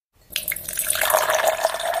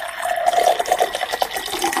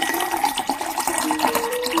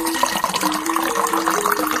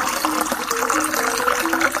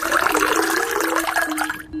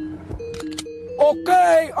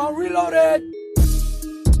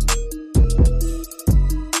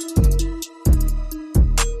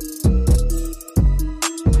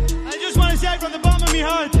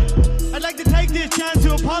sweetheart. I'd like to take this chance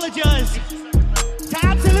to apologize to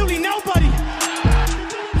absolutely nobody.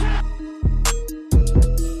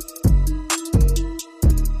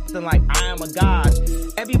 Something like, I am a god.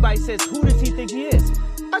 Everybody says, who does he think he is?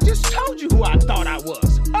 I just told you who I thought I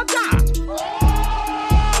was. A god.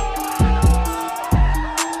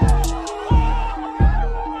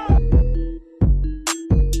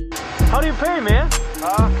 How do you pay, man?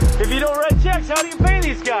 If you don't write checks, how do you pay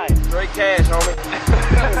these guys? Straight cash, homie.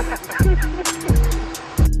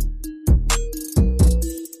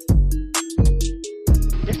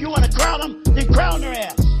 If you want to crown them, then crown their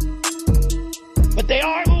ass. But they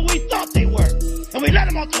are who we thought they were, and we let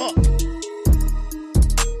them off the hook.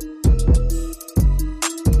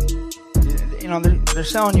 You know, they're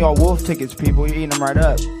selling y'all wolf tickets, people. You're eating them right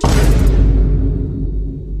up.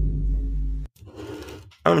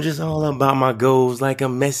 I'm just all about my goals like a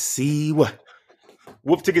Messi. What?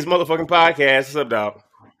 Wolf Tickets motherfucking podcast. What's up, dog?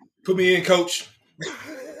 Put me in, coach.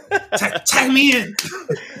 Tag me in.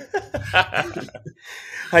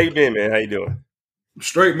 How you been, man? How you doing?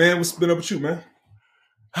 Straight, man. What's been up with you, man?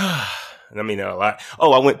 I mean, a lot.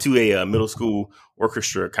 Oh, I went to a middle school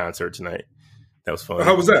orchestra concert tonight. That was fun.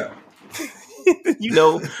 How was that? You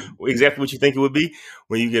know exactly what you think it would be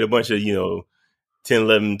when you get a bunch of, 10,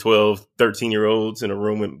 11, 12, 13-year-olds in a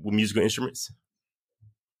room with musical instruments.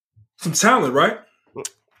 Some talent, right?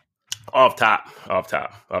 Off top.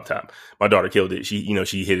 My daughter killed it. She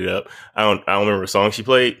hit it up. I don't remember a song she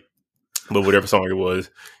played, but whatever song it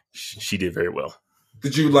was, she did very well.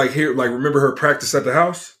 Did you remember her practice at the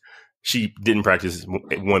house? She didn't practice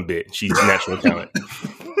one bit. She's natural talent.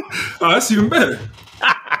 Oh, that's even better.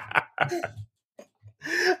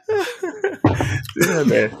 Yeah,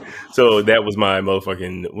 man. So that was my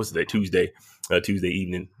motherfucking Tuesday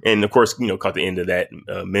evening, and of course, caught the end of that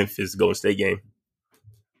Memphis Golden State game.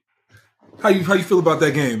 How you feel about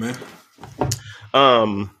that game, man?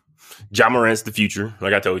 Ja Morant's the future.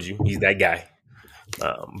 Like I told you, he's that guy.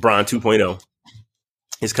 Bron 2.0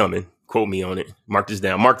 is coming. Quote me on it. Mark this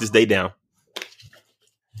down. Mark this day down.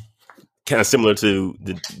 Kind of similar to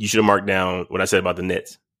you should have marked down what I said about the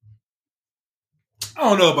Nets. I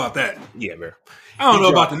don't know about that. Yeah, man. I don't know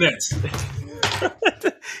about the Nets.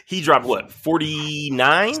 He dropped what?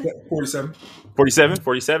 49? 47.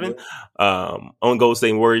 47. On Golden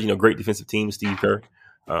State Warriors, great defensive team, Steve Kerr.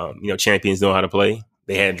 Champions know how to play.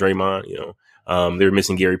 They had Draymond, they were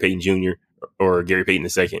missing Gary Payton Jr. or Gary Payton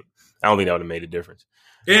II. I don't think that would have made a difference.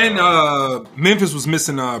 And Memphis was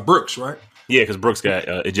missing Brooks, right? Yeah, because Brooks got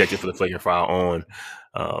ejected for the flagrant foul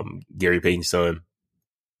on Gary Payton's son.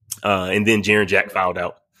 And then Jaren Jack fouled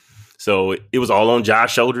out. So it was all on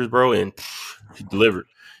Josh's shoulders, bro, and he delivered.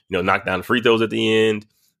 Knocked down the free throws at the end.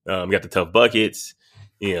 Got the tough buckets.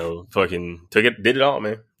 Fucking did it all,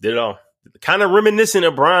 man. Did it all. Kind of reminiscent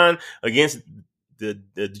of Bron against the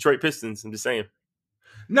Detroit Pistons. I'm just saying.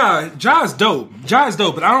 Nah, Ja's dope.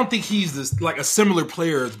 But I don't think he's a similar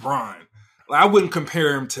player as Bron. I wouldn't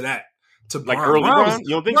compare him to that. To like Bron. early Bron? You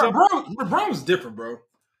don't think so? Bron was different, bro.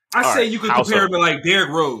 I say you could compare him to like Derrick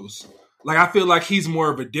Rose. Like I feel like he's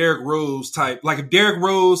more of a Derrick Rose type. Like if Derrick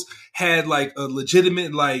Rose had like a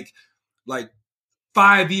legitimate like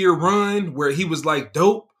 5-year run where he was like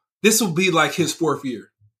dope, this will be like his 4th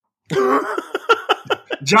year.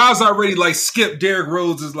 Ja's already like skipped Derrick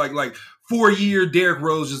Rose is like 4-year Derrick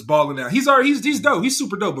Rose just balling out. He's dope. He's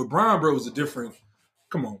super dope. But Bron, bro, is a different.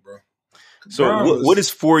 Come on, bro. So what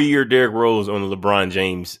is 4-year Derrick Rose on the LeBron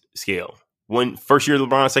James scale? First year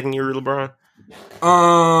LeBron, second year LeBron?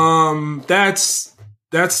 That's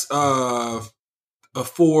a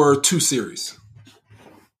 4-2 series.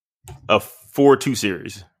 A 4-2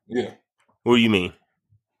 series. Yeah. What do you mean?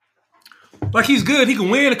 Like he's good. He can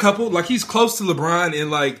win a couple. Like he's close to LeBron,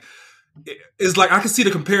 and like it's like I can see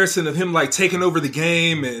the comparison of him like taking over the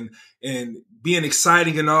game and being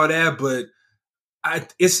exciting and all that. But I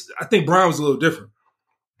think Bron was a little different.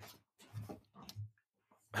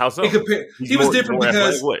 How so? He was different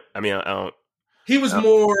because what? I mean, I don't. He was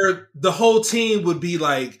more. The whole team would be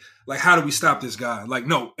like, how do we stop this guy? Like,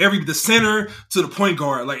 no, the center to the point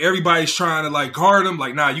guard. Like everybody's trying to like guard him.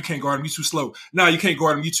 Like, nah, you can't guard him. You too slow. Nah, you can't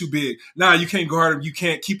guard him. You too big. Nah, you can't guard him. You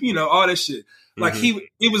can't keep. All that shit. Like he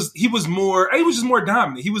was just more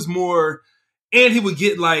dominant. He was more, and he would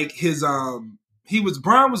get like his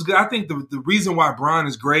Bron was good. I think the reason why Bron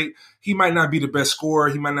is great, he might not be the best scorer,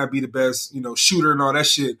 he might not be the best, shooter and all that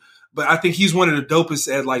shit. But I think he's one of the dopest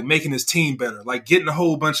at like making his team better. Like getting a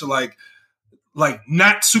whole bunch of like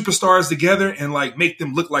not superstars together and like make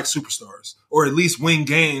them look like superstars. Or at least win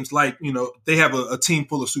games like, they have a team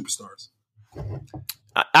full of superstars.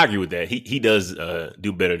 I agree with that. He does do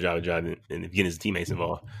a better job than getting his teammates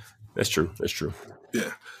involved. That's true.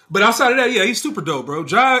 Yeah. But outside of that, yeah, he's super dope, bro.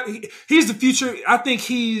 Ja, he's the future. I think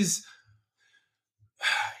he's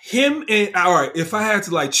him. And all right, if I had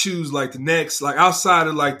to like choose like the next, like outside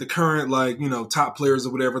of like the current, like, you know, top players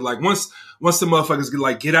or whatever, like once the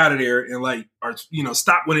motherfuckers get out of there and like, or, you know,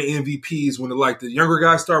 stop winning MVPs when the younger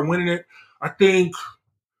guys start winning it, I think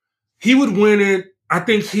he would win it. I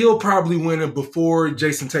think he'll probably win it before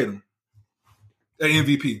Jason Tatum at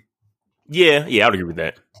MVP. Yeah, I would agree with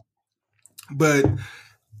that. But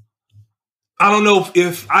I don't know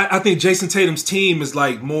if I think Jason Tatum's team is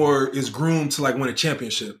groomed to like win a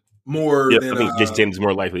championship more than I think Jason Tatum's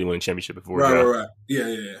more likely to win a championship before. Right.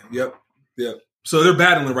 Yeah. Yep. So they're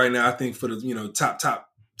battling right now, I think, for the, you know, top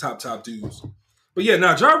dudes. But yeah,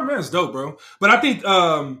 Ja Morant's dope, bro. But I think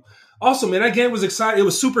also, man, that game was exciting. It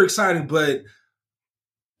was super exciting, but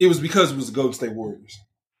it was because it was the Golden State Warriors.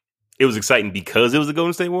 It was exciting because it was the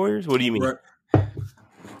Golden State Warriors? What do you mean? Right.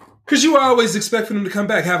 Because you always expect for them to come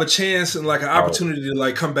back, have a chance and like an opportunity to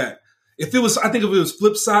like come back. If it was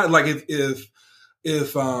flip side, like if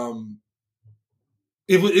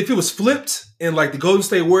it was flipped and like the Golden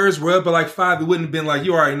State Warriors were up by like 5, it wouldn't have been like,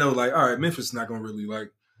 you already know, like, all right, Memphis is not going to really like,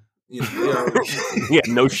 you know. Yeah,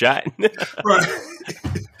 no shot. Right.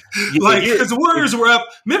 Like, because the Warriors were up,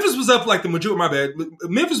 Memphis was up like the majority. My bad.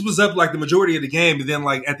 Memphis was up like the majority of the game, and then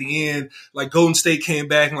like at the end, like Golden State came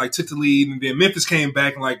back and like took the lead, and then Memphis came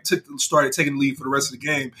back and like started taking the lead for the rest of the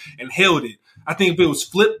game and held it. I think if it was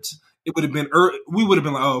flipped, it would have been. We would have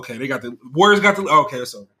been like, oh, okay, they got the Warriors got the. Oh, okay,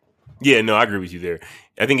 that's over. Yeah, no, I agree with you there.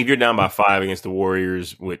 I think if you're down by 5 against the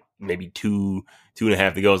Warriors with maybe 2.5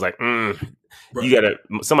 to go, it's like, right.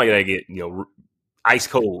 Somebody gotta get, you know, ice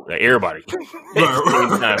cold, like everybody,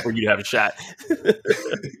 right. Time for you to have a shot.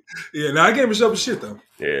 Yeah, now I gave myself a shit though.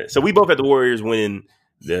 Yeah, so we both had the Warriors winning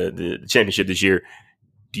the championship this year.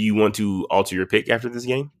 Do you want to alter your pick after this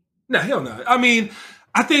game? No, hell no. I mean,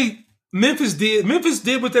 I think Memphis did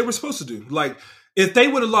what they were supposed to do. Like, if they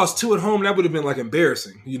would have lost 2 at home, that would have been like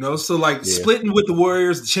embarrassing, you know. So like splitting with the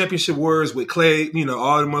Warriors, the championship Warriors with Clay, you know,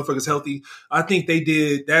 all the motherfuckers healthy. I think they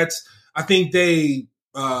did. I think they.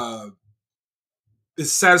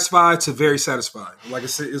 Is satisfied to very satisfied. Like I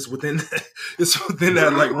said, it's within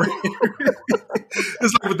that like range.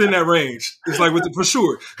 It's like within that range. It's like for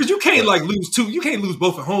sure. Because you can't like lose 2. You can't lose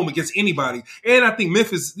both at home against anybody. And I think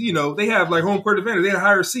Memphis, you know, they have like home court advantage. They had a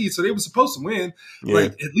higher seed, so they were supposed to win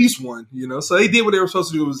like at least one, you know. So they did what they were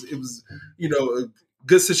supposed to do. It was you know, a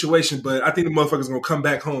good situation, but I think the motherfuckers gonna come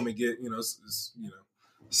back home and get, you know, you know,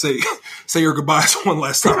 say your goodbyes one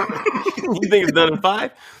last time. You think it's done in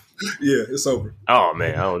 5? Yeah, it's over. Oh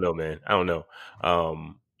man, I don't know, man. I don't know.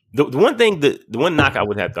 The one thing, the one knock I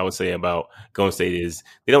would say about Golden State is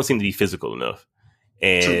they don't seem to be physical enough,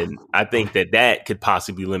 and I think that could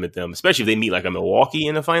possibly limit them, especially if they meet like a Milwaukee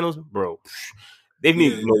in the finals, bro. They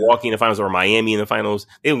meet Milwaukee in the finals or Miami in the finals,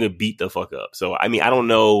 they don't get beat the fuck up. So I mean, I don't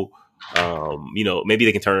know. You know, maybe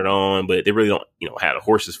they can turn it on, but they really don't. You know, have the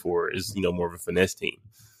horses for it. Is, you know, more of a finesse team.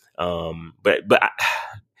 But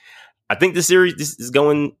I think this is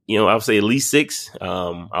going, you know, I would say at least 6.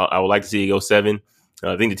 I would like to see it go 7.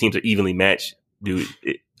 I think the teams are evenly matched. Dude,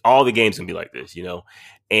 all the games can be like this, you know.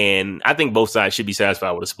 And I think both sides should be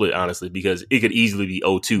satisfied with a split, honestly, because it could easily be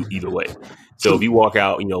 0-2 either way. So if you walk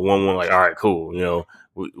out, you know, 1-1, like, all right, cool, you know,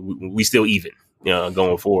 we still even, you know,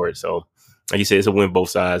 going forward. So like you said, it's a win both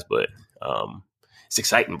sides, but it's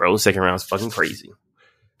exciting, bro. The second round is fucking crazy.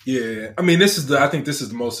 Yeah, I mean, I think this is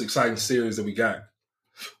the most exciting series that we got.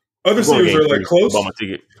 Other series are like close. I bought my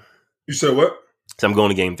ticket. You said what? So I'm going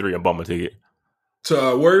to game 3. I bought my ticket.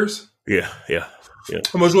 To Warriors? Yeah.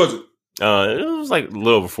 How much was it? It was like a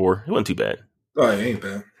little over 4. It wasn't too bad. Oh, it ain't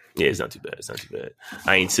bad. Yeah, it's not too bad.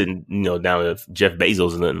 I ain't sitting, you know, down with Jeff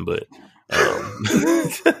Bezos or nothing, but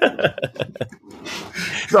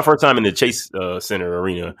it's my first time in the Chase Center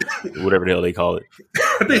Arena, whatever the hell they call it.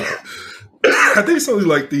 I think it's only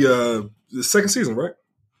like the second season, right?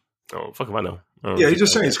 Oh, fuck if I know. Yeah, he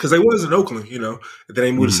just changed because they was in Oakland, you know. And then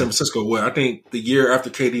they moved to San Francisco. What, I think the year after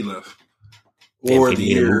KD left, or the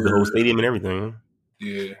year the whole stadium and everything.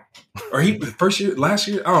 Yeah, or he last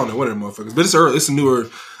year. I don't know what the motherfuckers, but it's early. It's a newer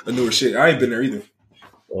shit. I ain't been there either.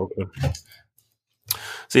 Okay.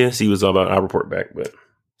 So yeah, see what's all about. I'll report back, but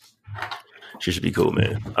she should be cool,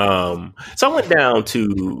 man. So I went down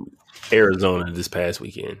to Arizona this past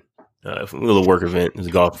weekend. A little work event. It was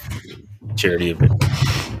a golf charity event.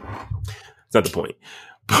 It's not the point.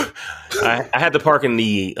 I had to park in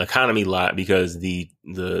the economy lot because the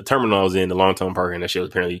terminal I was in, the long-term parking, that shit was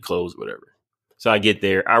apparently closed or whatever. So I get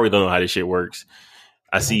there. I really don't know how this shit works.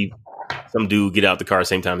 I see some dude get out the car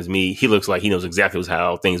same time as me. He looks like he knows exactly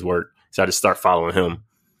how things work. So I just start following him.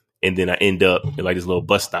 And then I end up at like this little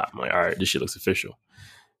bus stop. I'm like, all right, this shit looks official.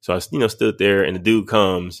 So I, stood there and the dude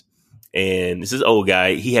comes and this is old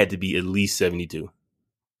guy. He had to be at least 72.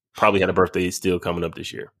 Probably had a birthday still coming up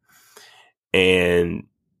this year. And,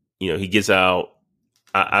 he gets out.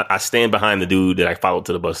 I stand behind the dude that I followed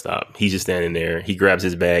to the bus stop. He's just standing there. He grabs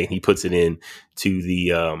his bag and he puts it in to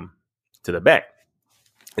the back.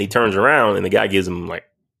 And he turns around and the guy gives him like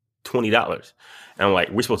 $20. And I'm like,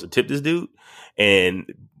 we're supposed to tip this dude?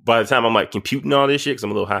 And by the time I'm like computing all this shit, because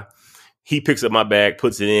I'm a little high, he picks up my bag,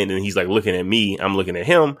 puts it in, and he's like looking at me. I'm looking at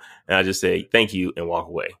him, and I just say, thank you, and walk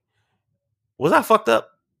away. Was I fucked up?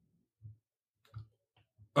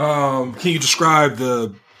 Can you describe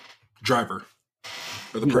the driver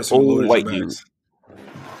or the person who loaded white your bags?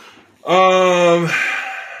 dude.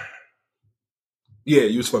 Yeah,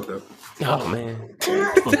 you was fucked up. Oh man.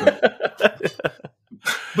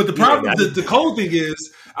 But the problem, the cold thing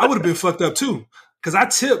is, I would have been fucked up too. Because I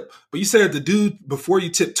tip, but you said the dude before you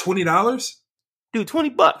tipped $20? Dude,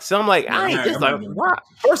 $20. So I'm like, I ain't just like, why?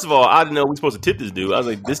 First of all, I didn't know we're supposed to tip this dude. I was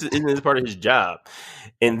like, isn't this part of his job?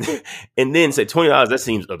 And then say $20, that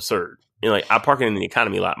seems absurd. And like, I park in the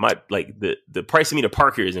economy lot. The price of me to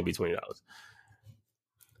park here is gonna be $20.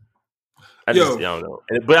 I don't know.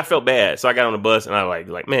 But I felt bad. So I got on the bus and I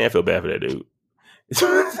like, man, I feel bad for that dude.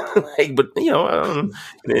 But and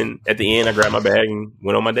then at the end I grabbed my bag and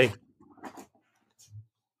went on my day.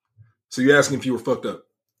 So you're asking if you were fucked up?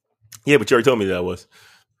 Yeah, but you already told me that I was.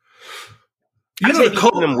 I take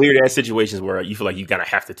them weird ass situations where you feel like you gotta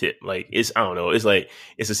have to tip. Like I don't know. It's like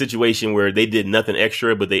it's a situation where they did nothing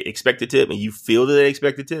extra, but they expect a tip, and you feel that they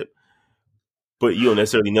expect a tip, but you don't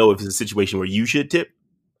necessarily know if it's a situation where you should tip.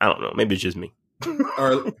 I don't know. Maybe it's just me.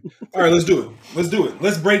 All right, let's do it.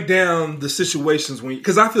 Let's break down the situations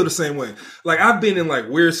because I feel the same way. Like I've been in like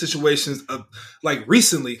weird situations of like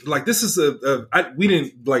recently. Like this is we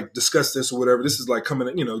didn't like discuss this or whatever. This is like coming.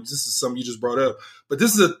 This is something you just brought up. But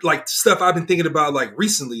this is like stuff I've been thinking about like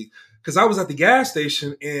recently because I was at the gas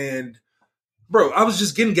station and bro, I was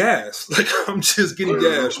just getting gas. Like I'm just getting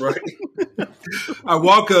gas, right? I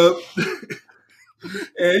walk up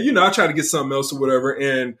and I try to get something else or whatever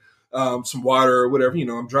and. Some water or whatever,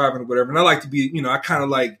 I'm driving or whatever. And I like to be, I kind of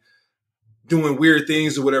like doing weird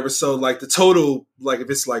things or whatever. So like the total, like if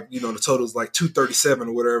it's like, the total is like 237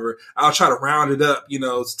 or whatever, I'll try to round it up,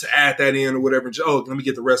 to add that in or whatever. And let me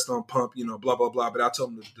get the rest on pump, blah, blah, blah. But I'll tell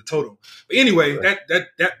them the total. But anyway, right.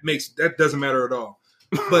 that doesn't matter at all.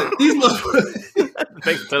 But these motherfuckers,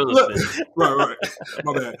 right,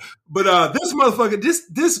 my bad. But this motherfucker,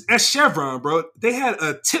 this at Chevron, bro, they had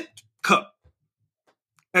a tip cup.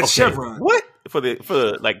 At Chevron. What? For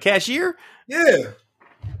the like cashier? Yeah.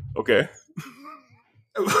 Okay.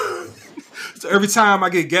 So every time I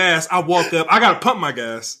get gas, I walk up. I gotta pump my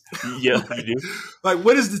gas. Yeah, you do. Like,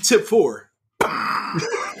 what is the tip for?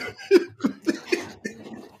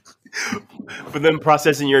 For them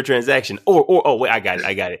processing your transaction. Or wait, I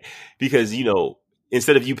got it. Because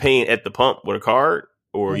instead of you paying at the pump with a card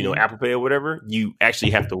or Apple Pay or whatever, you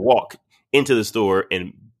actually have to walk into the store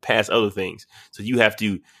and pass other things. So you have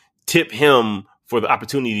to tip him for the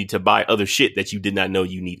opportunity to buy other shit that you did not know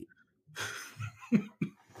you needed.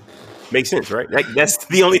 Makes sense, right? That's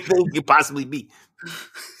the only thing it could possibly be.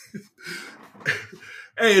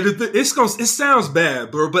 Hey, it sounds bad,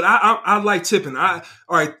 bro, but I like tipping. All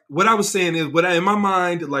right, what I was saying is, in my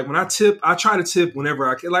mind, like when I tip, I try to tip whenever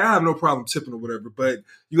I can. Like I have no problem tipping or whatever, but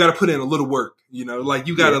you got to put in a little work, like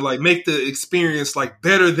you got to like make the experience like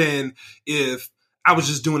better than if I was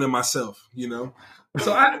just doing it myself,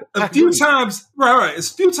 So a few times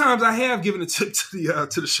I have given a tip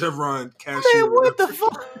to the Chevron cashier. Man, what the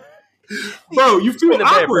fuck, bro? You feel a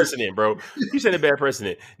bad precedent, bro. You set a bad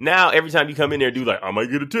precedent. Now every time you come in there, do like I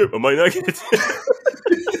might get a tip, I might not get a tip.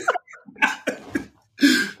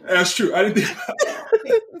 That's true. I didn't think about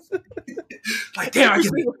it. Like damn,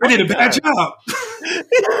 I did a bad job.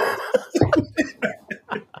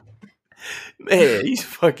 Man, he's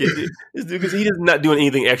fucking this dude because he is not doing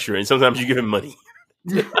anything extra, and sometimes you give him money.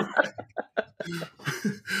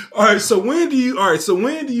 All right, so when do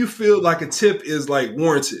you feel like a tip is like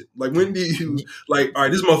warranted? Like when do you like? All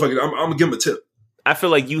right, this motherfucker, I'm gonna give him a tip. I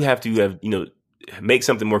feel like you have to have make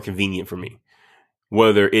something more convenient for me,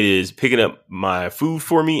 whether it is picking up my food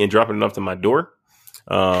for me and dropping it off to my door.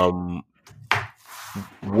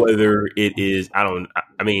 Whether it is,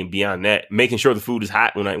 beyond that, making sure the food is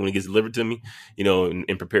hot when it gets delivered to me,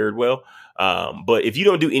 and prepared well. But if you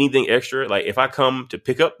don't do anything extra, like if I come to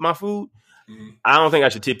pick up my food, I don't think I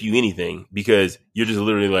should tip you anything because you're just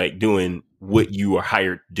literally like doing what you are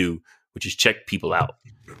hired to do, which is check people out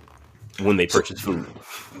when they purchase food.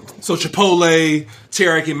 So Chipotle,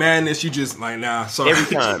 Teriyaki Madness, you just like, nah, sorry.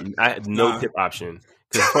 Every time I had no tip option.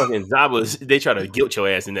 Because fucking Zabas, they try to guilt your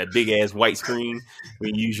ass in that big ass white screen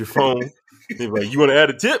when you use your phone. They're like, you want to add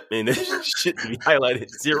a tip? And that shit to be highlighted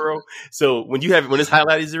 0. So when it's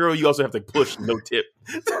highlighted 0, you also have to push no tip.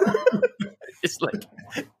 It's like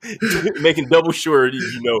making double sure that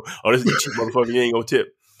you know, oh, this is a cheap motherfucker, you ain't gonna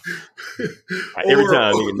tip. Every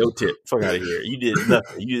time, nigga, no tip. Fuck out of here. You did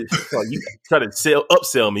nothing. You try to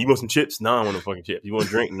upsell me. You want some chips? Nah, I don't want no fucking chips. You want a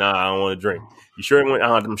drink? Nah, I don't want a drink. You sure?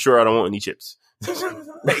 I'm sure I don't want any chips.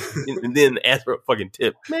 And then ask for a fucking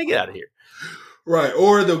tip. Man, get out of here. Right.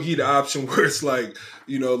 Or they'll give you the option where it's like,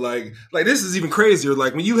 you know, like this is even crazier.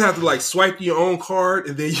 Like when you have to like swipe your own card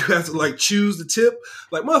and then you have to like choose the tip.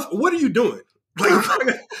 Like, what are you doing? Like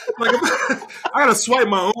I gotta swipe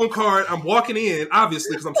my own card. I'm walking in,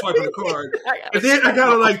 obviously, because I'm swiping the card, and then I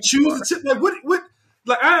gotta like choose the tip. Like what?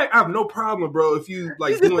 Like I have no problem, bro. If you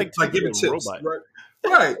like doing like giving tips, right?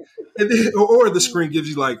 Right, and then or the screen gives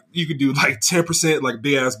you like you could do like 10% like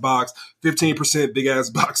big ass box, 15% big ass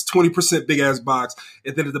box, 20% big ass box,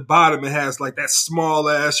 and then at the bottom it has like that small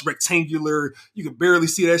ass rectangular. You can barely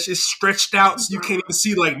see that shit stretched out, so you can't even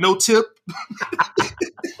see like no tip.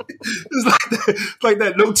 It's like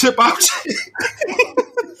that no tip option.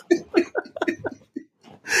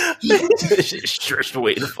 Shit stretched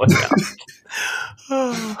away the fuck out.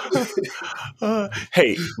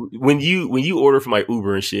 Hey, when you order from like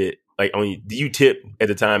Uber and shit, like do you tip at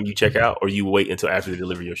the time you check out, or you wait until after they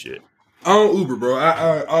deliver your shit? I don't Uber, bro.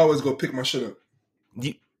 I always go pick my shit up.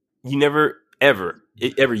 You never ever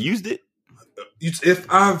used it? If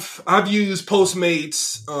I've used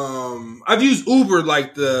Postmates, I've used Uber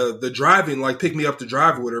like the driving, like pick me up to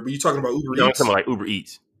drive or whatever. But you talking about Uber Eats? I'm talking about like Uber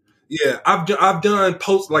Eats. Yeah, I've done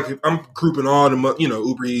like if I'm grouping all the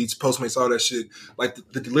Uber Eats, Postmates, all that shit, like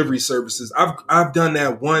the delivery services. I've done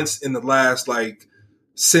that once in the last like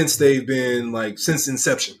since they've been like since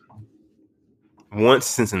inception. Once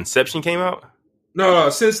since Inception came out? No,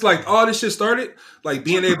 since like all this shit started, like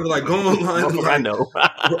being able to like go online. I know.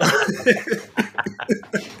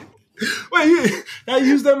 Wait, I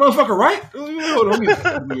used that motherfucker right? Hold on,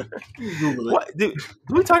 what, dude,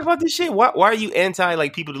 do we talk about this shit? Why are you anti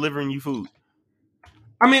like people delivering you food?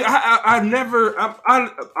 I mean, I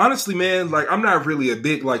honestly, man, like I'm not really a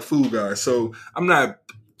big like food guy, so I'm not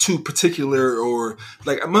too particular or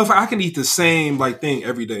like I can eat the same like thing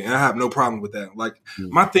every day, and I have no problem with that. Like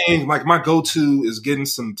my thing, like my go-to is getting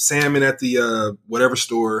some salmon at the whatever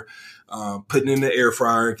store. Putting it in the air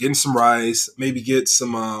fryer, getting some rice, maybe get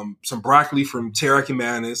some broccoli from Teriyaki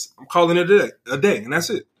Madness. I'm calling it a day, and that's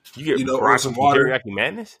it. You get broccoli some water. Teriyaki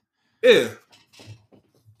Madness? Yeah,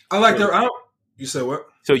 I like their. You said what?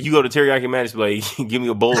 So you go to Teriyaki Madness, like, give me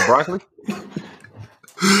a bowl of broccoli.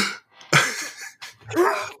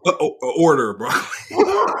 Order broccoli.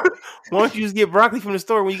 Why don't you just get broccoli from the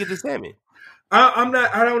store when you get the salmon? I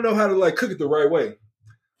don't know how to like cook it the right way.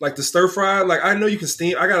 Like the stir fry, like I know you can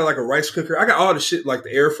steam. I got like a rice cooker. I got all the shit like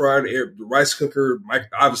the air fryer, the rice cooker,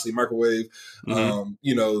 obviously microwave,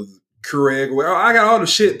 Keurig. Well, I got all the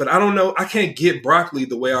shit, but I don't know. I can't get broccoli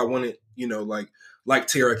the way I want it. Like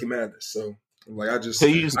Teriyaki Madness. So like I just, so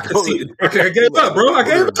you just I gave up, bro. I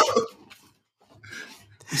gave up.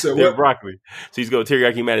 You said what? Broccoli. So you just go to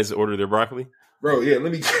Teriyaki Madness and order their broccoli. Bro, yeah,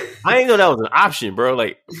 let me. I didn't know that was an option, bro.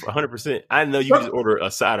 Like 100%. I didn't know you could just order a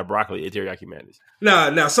side of broccoli at Teriyaki Madness.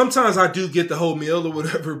 Now sometimes I do get the whole meal or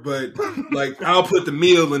whatever, but like I'll put the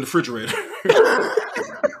meal in the refrigerator.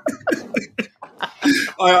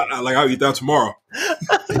 I'll eat that tomorrow.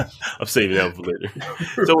 I'm saving that for later.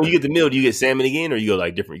 So when you get the meal, do you get salmon again, or you go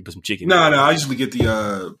like different? You put some chicken. No, I usually get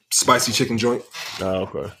the spicy chicken joint. Oh,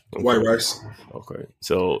 okay. White rice. Okay.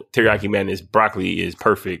 So Teriyaki Madness broccoli is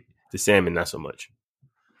perfect. The salmon, not so much.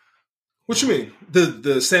 What you mean?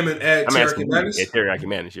 The salmon at Teriyaki Madness? At Teriyaki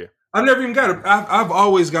Madness, yeah. I've never even got it. I've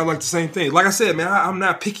always got like the same thing. Like I said, man, I'm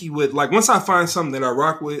not picky with like once I find something that I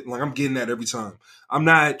rock with, like I'm getting that every time. I'm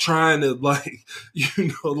not trying to like,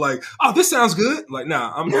 like, oh, this sounds good. Like,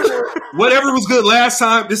 nah, I'm whatever was good last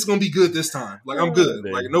time, this is gonna be good this time. Like I'm good.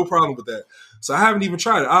 Like no problem with that. So I haven't even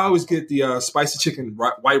tried it. I always get the spicy chicken,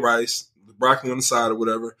 white rice, the broccoli on the side or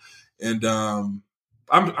whatever, and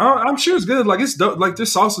I'm sure it's good. Like it's dope. Like their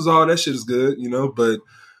sauces, all that shit is good, But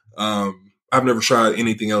I've never tried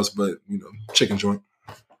anything else but chicken joint.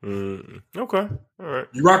 Okay, all right.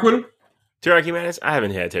 You rock with them? Teriyaki Madness? I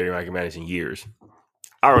haven't had Teriyaki Madness in years.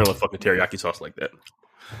 I don't really love fucking teriyaki sauce like that.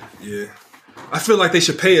 Yeah, I feel like they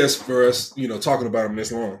should pay us for us, talking about them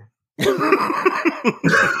this long.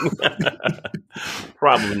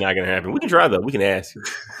 Probably not going to happen. We can try though. We can ask.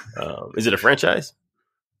 Is it a franchise?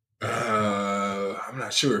 I'm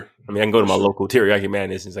not sure. I mean, I can go to my local Teriyaki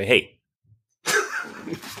Madness and say, "Hey,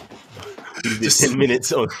 just 10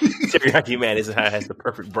 minutes on Teriyaki Madness has the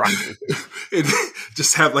perfect broccoli." And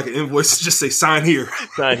just have like an invoice. Just say, "Sign here."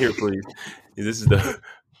 Sign here, please. This is the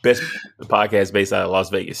best podcast based out of Las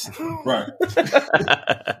Vegas. Right.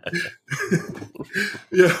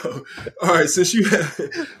 Yeah. All right. Since you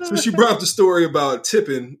brought up the story about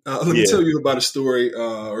tipping, let me tell you about a story,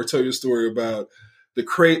 or tell you a story about the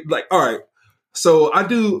crate. Like, all right. So I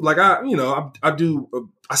do like I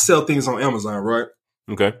sell things on Amazon, right?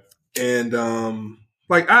 Okay. And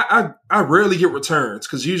like I rarely get returns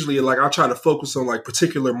because usually like I try to focus on like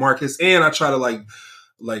particular markets, and I try to like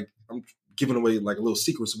I'm giving away like a little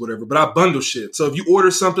secrets or whatever, but I bundle shit. So if you order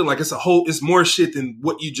something, like it's more shit than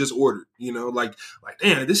what you just ordered, you know, like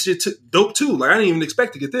damn, this shit dope too. Like I didn't even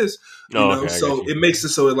expect to get this, you know. Okay, so it makes it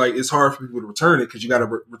so it's hard for people to return it because you got to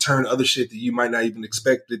return other shit that you might not even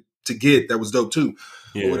expect it to get that was dope too,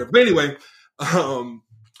 or whatever. But anyway, all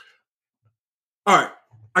right.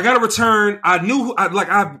 I got a return. I knew,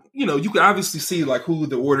 you could obviously see like who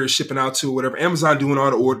the order is shipping out to or whatever. Amazon doing all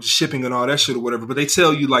the order shipping and all that shit or whatever, but they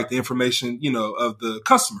tell you like the information, you know, of the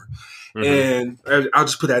customer. Mm-hmm. And I'll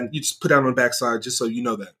just put that on the backside just so you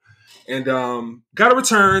know that. And got a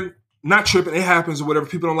return, not tripping. It happens or whatever.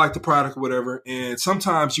 People don't like the product or whatever. And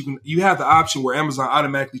sometimes you have the option where Amazon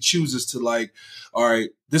automatically chooses to like, all right,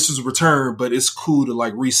 this is a return, but it's cool to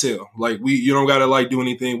like resell. Like you don't gotta like do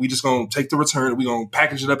anything. We just gonna take the return, we gonna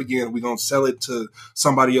package it up again, we gonna sell it to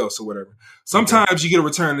somebody else or whatever. Sometimes you get a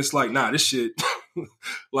return, it's like, nah, this shit,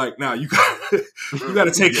 like, nah, you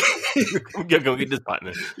gotta take it. I'm gonna go get this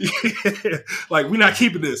partner. Yeah. Like, we're not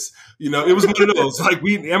keeping this. You know, it was one of those. Like,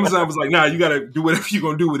 Amazon was like, nah, you gotta do whatever you're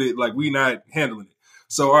gonna do with it. Like, we not handling it.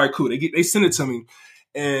 So, all right, cool. They sent it to me,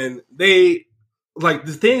 and they. Like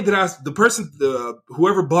the thing that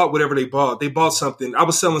whoever bought whatever they bought something. I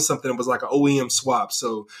was selling something that was like an OEM swap.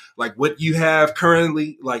 So like what you have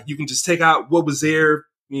currently, like you can just take out what was there,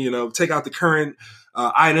 you know, take out the current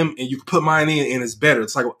item and you can put mine in and it's better.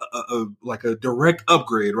 It's like a direct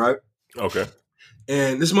upgrade, right? Okay.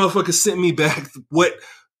 And this motherfucker sent me back what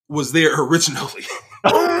was there originally.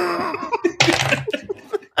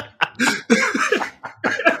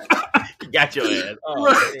 Got your ass.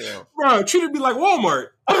 Oh, damn. Bro, treated me like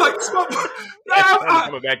Walmart. I'm like,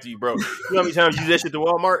 coming back to you, bro. You know how many times you use that shit to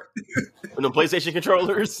Walmart? With the PlayStation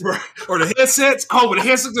controllers? Bro. Or the headsets? Oh, with the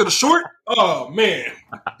headsets that are short? Oh, man.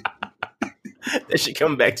 That shit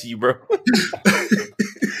coming back to you, bro.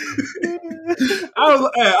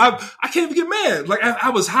 I can't even get mad. Like, I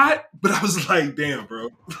was hot, but I was like, damn, bro.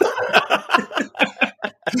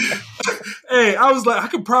 Hey, I was like, I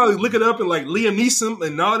could probably look it up and like Liam Neeson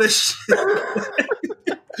and all that shit.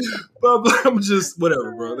 but I'm just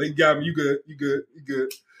whatever, bro. They got me. You good.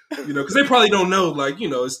 You know, because they probably don't know, like, you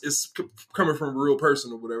know, it's coming from a real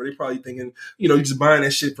person or whatever. They probably thinking, you know, you just buying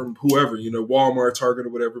that shit from whoever, you know, Walmart, Target or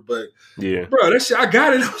whatever. But yeah, bro, that shit, I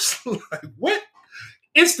got it. I was like, what?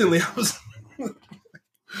 Instantly, I was.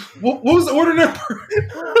 What was the order number?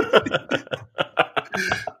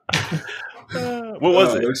 What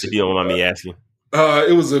was it? If you don't mind me asking.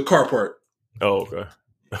 It was a car part. Oh, okay.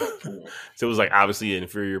 So it was like obviously an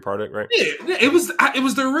inferior product, right? Yeah, it was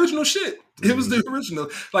the original shit. It was the original.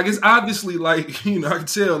 Like, it's obviously like, you know, I can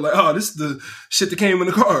tell like, oh, this is the shit that came in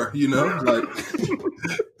the car, you know? Like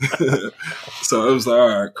so it was like,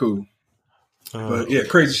 all right, cool. But yeah,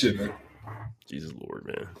 crazy shit, man. Jesus Lord,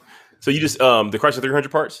 man. So you just the Chrysler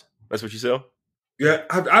 300 parts? That's what you sell? Yeah,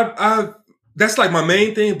 I that's like my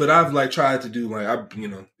main thing, but I've like tried to do like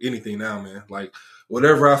anything now, man. Like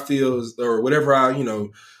whatever I feel is, or whatever I, you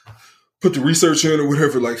know, put the research in or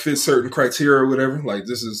whatever, like fits certain criteria or whatever. Like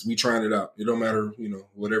this is me trying it out. It don't matter, you know,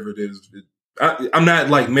 whatever it is. I'm not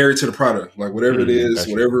like married to the product. Like whatever it is,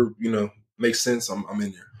 whatever, you know, makes sense. I'm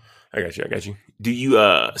in there. I got you. Do you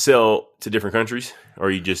sell to different countries, or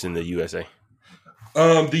are you just in the USA?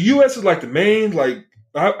 The US is like the main. Like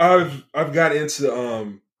I've got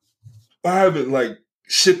into I haven't like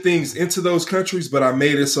shipped things into those countries, but I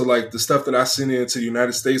made it so like the stuff that I send into the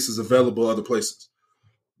United States is available other places.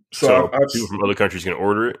 So people from other countries can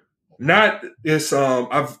order it. Not it's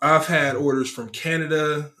I've had orders from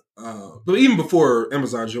Canada, but even before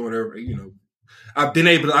Amazon or whatever, you know,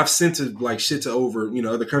 I've sent to like shit to over, you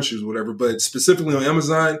know, other countries or whatever. But specifically on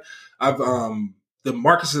Amazon, I've the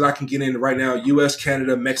markets that I can get in right now: U.S.,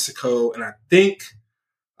 Canada, Mexico, and I think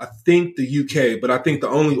the UK. But I think the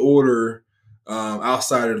only order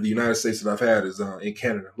outside of the United States that I've had is in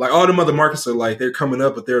Canada. Like all them other markets are like they're coming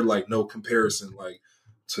up, but they're like no comparison like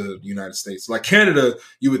to the United States. Like Canada,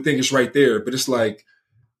 you would think it's right there, but it's like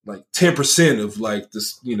 10% of like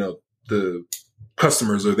this, the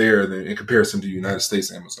customers are there in comparison to the United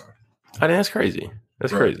States Amazon. I think that's crazy.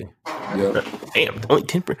 That's crazy. Yeah. Damn, only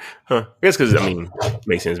 10%. Huh? I guess because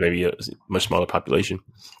makes sense. Maybe a much smaller population.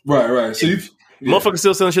 Right. So motherfuckers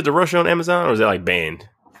still selling shit to Russia on Amazon, or is that like banned?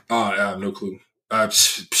 I have no clue. I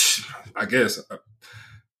guess.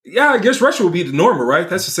 I guess Russia would be the normal, right?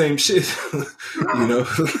 That's the same shit,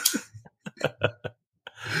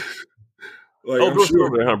 Like, Bro,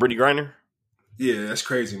 sure. Brittany Griner? Yeah, that's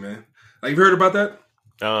crazy, man. Like, you heard about that?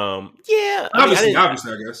 Yeah. Obviously, I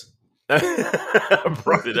guess. I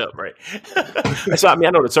brought it up, right? So, I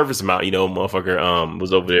know the surface amount, motherfucker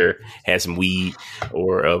was over there, had some weed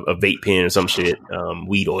or a vape pen or some shit,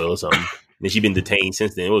 weed oil or something. And she's been detained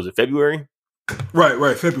since then. What was it, February?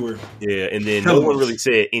 Right, February. Yeah, and then no one really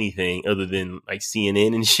said anything other than like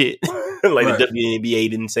CNN and shit. Like the WNBA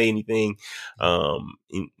didn't say anything.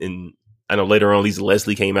 And I know later on Lisa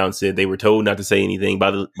Leslie came out and said they were told not to say anything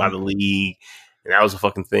by the league, and that was a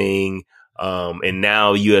fucking thing. And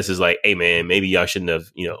now US is like, hey man, maybe y'all shouldn't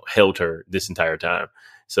have, held her this entire time.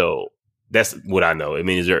 So that's what I know. I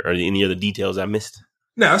mean, are there any other details I missed?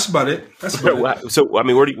 No, that's about it. So, I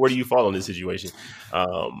mean, where do you fall on this situation?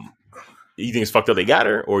 You think it's fucked up they got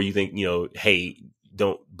her, or you think, hey,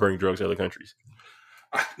 don't bring drugs to other countries?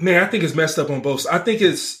 Man, I think it's messed up on both. I think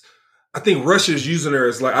Russia's using her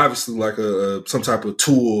as like obviously like some type of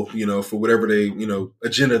tool, for whatever they,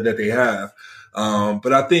 agenda that they have.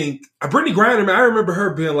 But I think Brittany Griner, man, I remember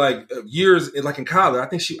her being like years like in college.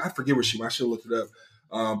 I forget where I should look it up.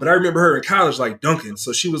 But I remember her in college like dunking.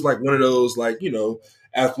 So she was like one of those like,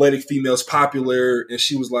 athletic females, popular, and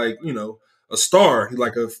she was like, a star,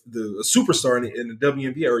 like a superstar in the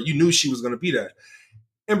WNBA, or you knew she was going to be that.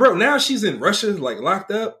 And bro, now she's in Russia, like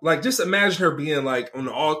locked up. Like, just imagine her being like on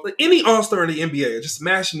any all-star in the NBA. Just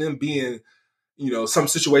imagine them being, some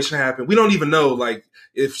situation happened. We don't even know like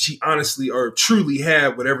if she honestly or truly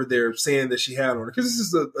had whatever they're saying that she had on her. Because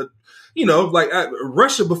this is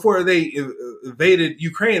Russia before they invaded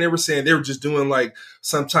Ukraine, they were saying they were just doing like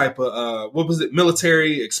some type of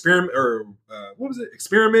military experiment or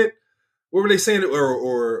experiment. What were they saying?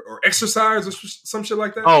 Or exercise or some shit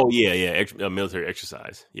like that? Oh, yeah. Military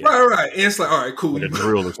exercise. Yeah. Right. And it's like, all right, cool. Like a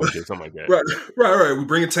drill or something like that. Right. We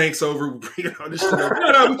bringing tanks over. We bringing all this shit over.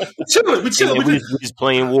 No, we chilling. We're just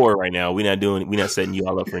playing war right now. We're not setting you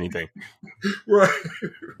all up for anything. Right.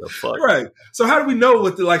 The fuck? Right. So how do we know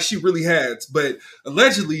what she really had? But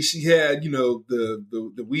allegedly she had,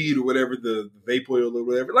 the weed or whatever, the vape oil or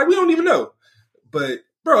whatever. Like, we don't even know. But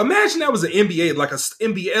bro, imagine that was an NBA, like a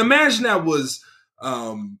NBA. Imagine that was,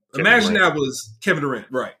 that was Kevin Durant,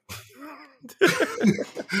 right?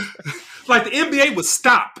 Like the NBA would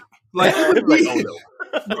stop. Like, it would be,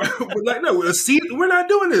 like, no, we're not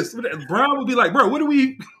doing this. Brown would be like, bro, what do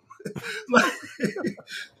we, like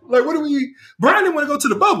what do we? Brian didn't want to go to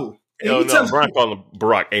the bubble. No, Brian called him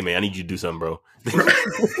Barack. Hey man, I need you to do something, bro. I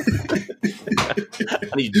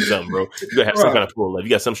need you to do something, bro. You gotta have some kind of pull up. You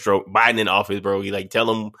got some stroke. Biden in office, bro. He like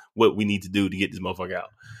tell him what we need to do to get this motherfucker out.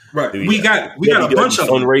 Right. We got a bunch of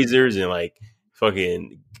fundraisers and like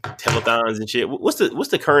fucking telethons and shit. What's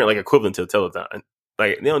the current like equivalent to a telethon?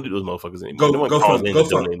 Like they don't do those motherfuckers anymore.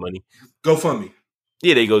 GoFundMe.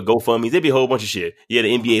 Yeah, they go GoFundMe. There'd be a whole bunch of shit. Yeah,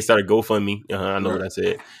 the NBA started GoFundMe. I know what I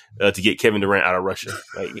said. To get Kevin Durant out of Russia.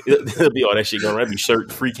 Like there'll be all that shit going around. Be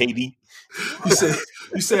shirt free KD.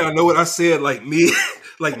 You say I know what I said like mid.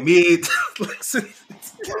 Because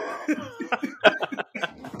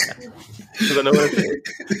I know what I said.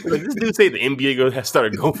 Like, this dude say the NBA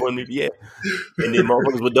started GoFundMe, yeah, and then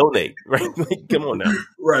motherfuckers would donate, right? Like, come on now,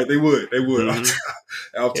 right? They would.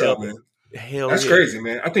 Mm-hmm. Out top, man. Hell, that's crazy,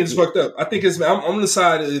 man. I think it's fucked up. I think I'm on the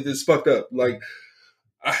side of it's fucked up. Like,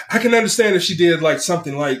 I can understand if she did like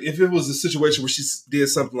something like if it was a situation where she did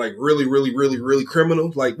something like really, really, really, really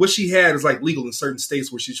criminal. Like what she had is like legal in certain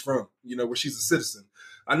states where she's from. Where she's a citizen.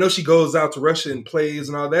 I know she goes out to Russia and plays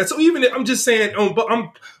and all that. So even if, I'm just saying,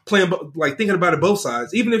 I'm playing like thinking about it both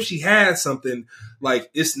sides. Even if she had something like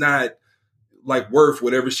it's not like worth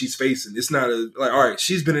whatever she's facing. It's not all right.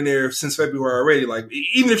 She's been in there since February already. Like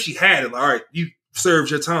even if she had it, like, all right, you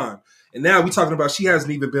served your time. And now we talking about she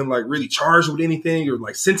hasn't even been like really charged with anything or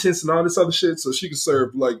like sentenced and all this other shit. So she could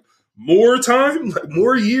serve like more time, like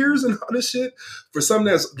more years and all this shit for something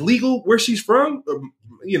that's legal where she's from,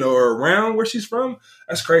 or around where she's from.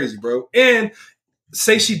 That's crazy, bro. And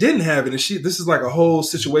say she didn't have it and this is like a whole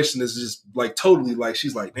situation that's just like totally like,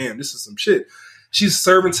 she's like, damn, this is some shit. she's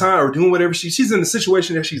serving time or doing whatever she's in the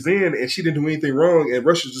situation that she's in, and she didn't do anything wrong, and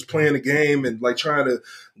Russia's just playing the game and like trying to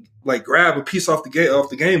like grab a piece off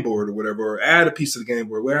the game board or whatever, or add a piece to the game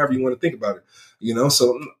board, whatever you want to think about it. You know,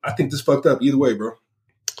 so I think this fucked up either way, bro.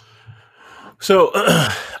 So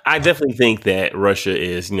I definitely think that Russia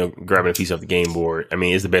is, grabbing a piece off the game board. I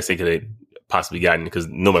mean, it's the best they could have possibly gotten because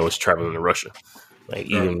nobody was traveling to Russia. Like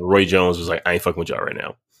even Roy Jones was like, I ain't fucking with y'all right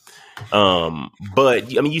now.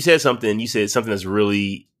 But I mean, you said something that's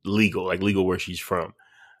really legal, like legal where she's from.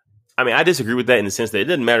 I mean, I disagree with that in the sense that it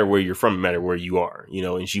doesn't matter where you're from, it matters where you are,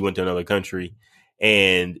 and she went to another country.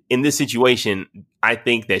 And in this situation, I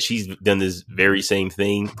think that she's done this very same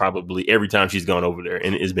thing probably every time she's gone over there,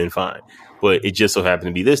 and it's been fine. But it just so happened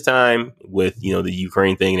to be this time with, the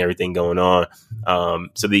Ukraine thing and everything going on.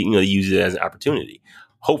 So they use it as an opportunity.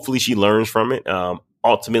 Hopefully she learns from it.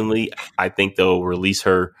 Ultimately, I think they'll release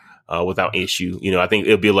her without issue. I think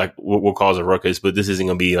it'll be like we'll cause a ruckus, but this isn't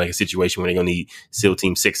going to be like a situation where they're going to need SEAL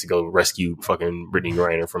Team 6 to go rescue fucking Brittany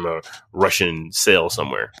Griner from a Russian cell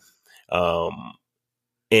somewhere.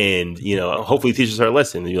 And, hopefully teaches her a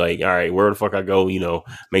lesson. You're like, all right, where the fuck I go,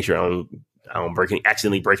 make sure I don't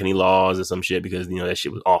accidentally break any laws or some shit because, that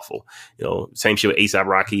shit was awful. Same shit with A$AP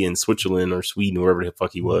Rocky in Switzerland or Sweden, or wherever the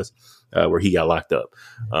fuck he was, where he got locked up.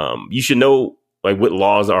 You should know like what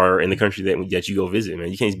laws are in the country that you go visit, man.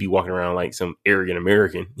 You can't just be walking around like some arrogant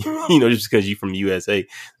American, just because you're from the USA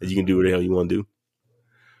that you can do what the hell you want to do.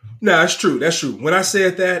 No, that's true. That's true. When I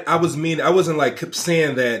said that, I wasn't like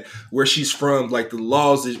saying that where she's from, like the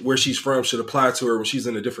laws where she's from should apply to her when she's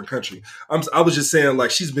in a different country. I was just saying like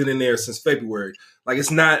she's been in there since February. Like it's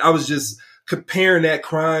not. I was just comparing that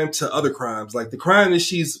crime to other crimes. Like the crime that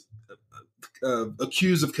she's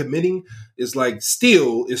accused of committing is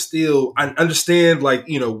still. I understand like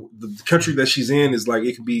the country that she's in is like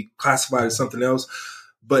it can be classified as something else,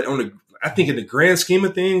 but I think in the grand scheme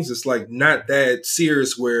of things, it's like not that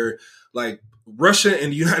serious where like Russia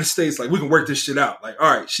and the United States, like we can work this shit out. Like,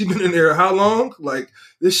 all right, she's been in there how long? Like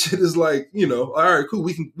this shit is like, all right, cool.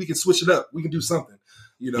 We can switch it up. We can do something,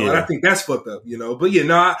 Yeah. And I think that's fucked up, But yeah,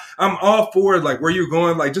 no, I'm all for like where you're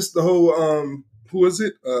going. Like just the whole, who was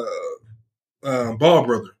it? Ball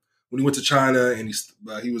brother. When he went to China and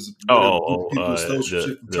he was people stole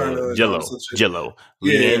shit from China. Jello.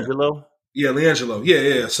 Yeah. Angelo? Yeah, LiAngelo.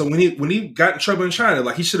 Yeah. So when he got in trouble in China,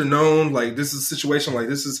 like he should have known, like this is a situation, like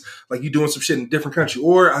this is like you doing some shit in a different country.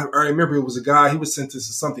 Or I remember it was a guy, he was sentenced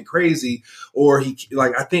to something crazy, or he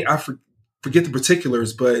like I think I forget the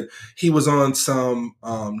particulars, but he was on some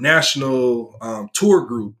national tour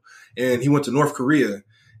group, and he went to North Korea,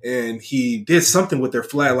 and he did something with their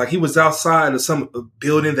flag. Like he was outside of some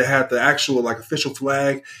building that had the actual like official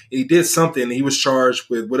flag, and he did something, and he was charged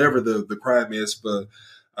with whatever the crime is, but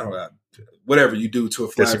I don't know. Whatever you do to a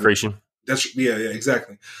flag. Desecration. That's yeah,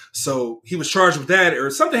 exactly. So he was charged with that, or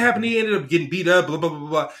something happened. He ended up getting beat up, blah, blah, blah,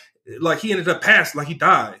 blah. Like he ended up passed, like he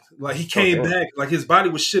died. Like he came back, like his body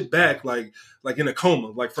was shipped back, like in a coma,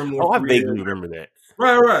 like from North Korea. I vaguely remember that.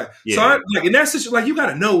 Right. Yeah. So in that situation, like you got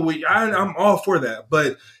to know, I'm all for that.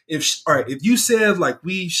 But if you said like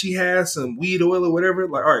she has some weed oil or whatever,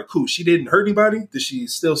 like, all right, cool. She didn't hurt anybody. Did she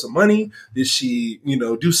steal some money? Did she,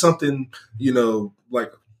 do something,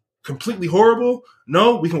 like completely horrible?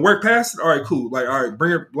 No, we can work past it. All right, cool. Like, all right,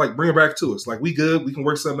 bring her back to us. Like, we good. We can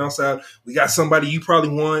work something else out. We got somebody you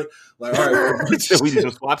probably want. Like, all right, we do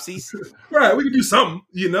some swapsies. Right, we can do something.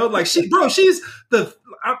 Like she's the.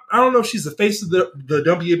 I don't know if she's the face of the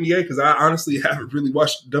WNBA because I honestly haven't really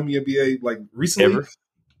watched WNBA like recently. Ever?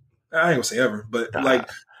 I ain't gonna say ever, but like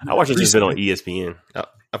I watched this bit on ESPN.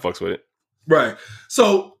 I fucks with it. Right.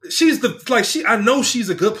 So she's I know she's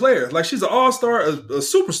a good player. Like she's an all-star, a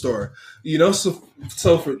superstar,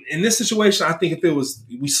 So for in this situation, I think if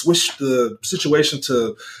we switched the situation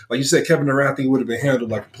to, like you said, Kevin Durant, I think it would have been handled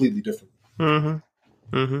like completely different.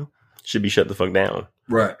 Mm-hmm. Should be shut the fuck down.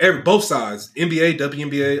 Right. Both sides, NBA,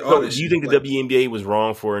 WNBA, all this. Do you think the WNBA was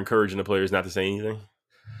wrong for encouraging the players not to say anything?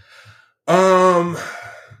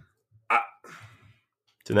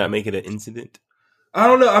 To not make it an incident? I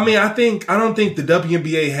don't know. I mean, I don't think the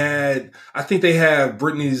WNBA I think they have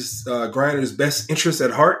Brittany's Griner's best interest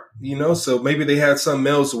at heart, so maybe they had something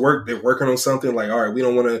else they're working on something like, all right, we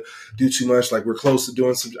don't want to do too much. Like we're close to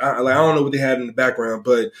doing some, I don't know what they had in the background,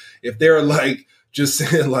 but if they're like just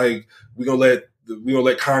saying like, we're going to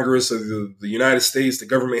let Congress or the United States, the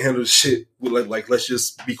government handle shit, let's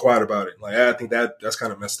just be quiet about it. Like, I think that's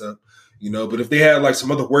kind of messed up. But if they had like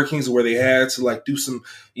some other workings where they had to like do some,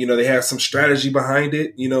 they had some strategy behind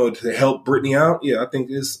it, to help Brittany out. Yeah, I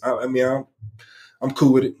think I'm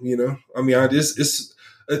cool with it. It's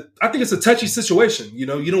I think it's a touchy situation. You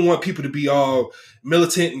know, you don't want people to be all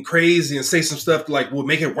militant and crazy and say some stuff like will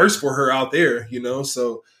make it worse for her out there. You know,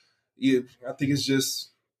 so yeah, I think it's just.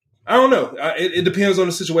 I don't know. It depends on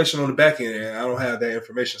the situation on the back end. I don't have that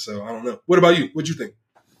information, so I don't know. What about you? What you think?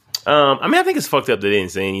 I mean, I think it's fucked up that they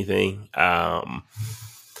didn't say anything.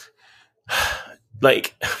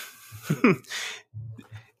 Like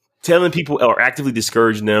telling people or actively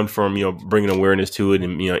discouraging them from, you know, bringing awareness to it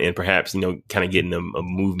and, you know, and perhaps, you know, kind of getting a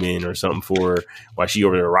movement or something for her while she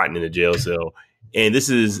over there rotting in a jail cell. And this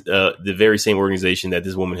is the very same organization that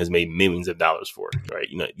this woman has made millions of dollars for, right?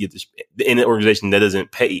 You know, in an organization that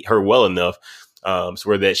doesn't pay her well enough,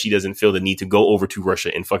 so that she doesn't feel the need to go over to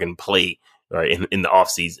Russia and fucking play, right, in the off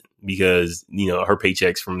season because, you know, her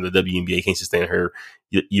paychecks from the WNBA can't sustain her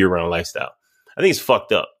year round lifestyle. I think it's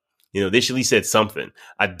fucked up. You know, they should at least said something.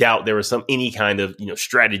 I doubt there was any kind of, you know,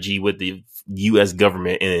 strategy with the U.S.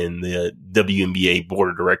 government and the WNBA board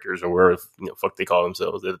of directors or wherever, you know, fuck they call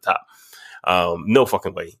themselves at the top. No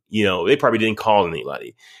fucking way. You know, they probably didn't call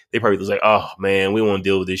anybody. They probably was like, oh man, we won't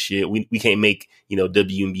deal with this shit. We can't make, you know,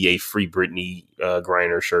 WNBA free Britney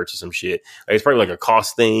Griner shirts or some shit. Like, it's probably like a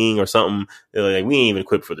cost thing or something. They're like, we ain't even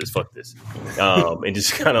equipped for this. Fuck this. And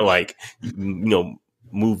just kind of like, you know,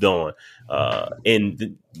 moved on.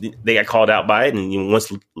 And they got called out by it. And, you know,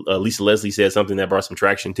 once Lisa Leslie said something that brought some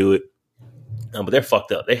traction to it. But they're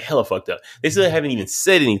fucked up. They're hella fucked up. They still haven't even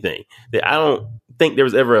said anything. I don't think there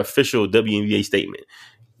was ever an official WNBA statement.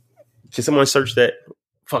 Can someone search that?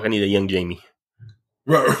 Fuck, I need a young Jamie.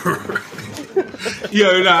 Right.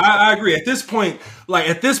 Yeah, no, I agree. At this point,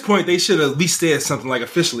 they should have at least said something like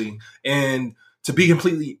officially. And to be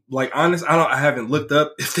completely like honest, I haven't looked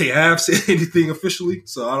up if they have said anything officially.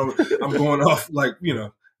 So I'm going off like, you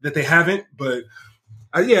know, that they haven't, but.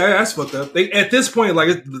 Yeah, that's fucked up. At this point, like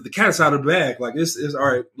the cat's out of the bag. Like it's all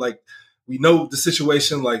right. Like we know the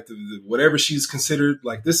situation. Like whatever she's considered.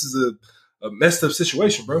 Like this is a messed up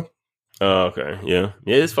situation, bro. Okay, yeah,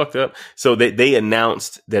 it's fucked up. So they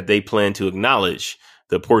announced that they plan to acknowledge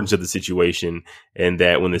the importance of the situation, and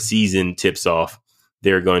that when the season tips off,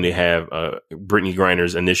 they're going to have Brittany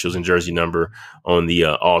Griner's initials and jersey number on the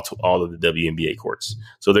all of the WNBA courts.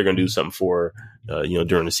 So they're going to do something for you know,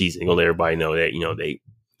 during the season. They're going to let everybody know that, you know, they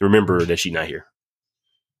remember that she's not here.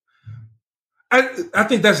 I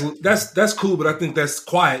think that's cool, but I think that's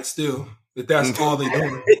quiet still. That's all they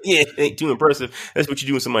doing. Yeah, it ain't too impressive. That's what you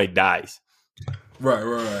do when somebody dies.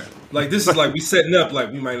 Right. Like this is like we setting up.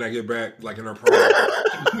 Like we might not get back like in our prime.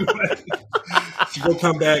 She's gonna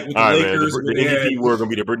come back with the Lakers. Man, the MVP award gonna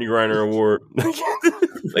be the Brittany Griner Award. Like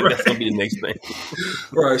that's gonna be the next thing.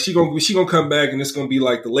 Right. She gonna come back and it's gonna be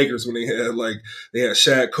like the Lakers when they had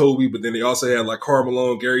Shaq, Kobe, but then they also had like Karl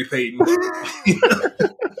Malone, Gary Payton.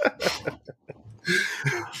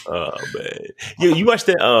 Oh man, you watched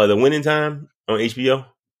that The Winning Time on HBO?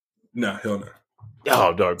 No, hell no.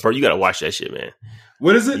 Oh, dog, bro, you gotta watch that shit, man.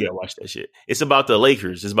 What is it? You gotta watch that shit. It's about the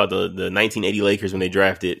Lakers. It's about the 1980 Lakers when they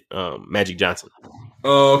drafted Magic Johnson.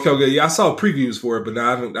 Oh, okay. Yeah, I saw previews for it, but no,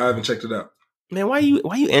 I haven't checked it out. Man, why you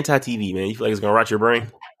anti-TV, man? You feel like it's gonna rot your brain?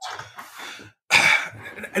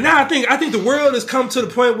 And now I think the world has come to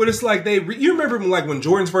the point where it's like you remember when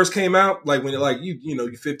Jordans first came out, like when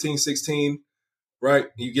you're 15, 16, right?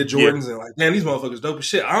 You get Jordans and like, damn, these motherfuckers dope as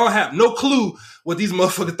shit. I don't have no clue what these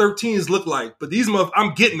motherfucking 13s look like, but these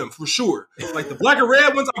I'm getting them for sure. Like the black and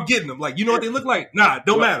red ones, I'm getting them. Like, you know what they look like? Nah,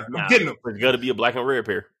 don't matter. I'm getting them. There's got to be a black and red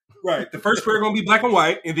pair. Right. The first pair going to be black and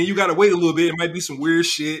white, and then you got to wait a little bit. It might be some weird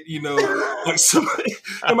shit, you know, like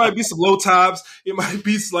it might be some low tops. It might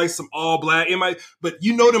be like some all black. But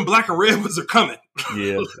you know them black and red ones are coming.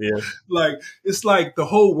 Yeah. Like, it's like the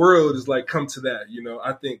whole world is like come to that, you know.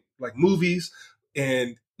 I think like movies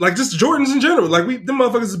and like just Jordans in general. Like them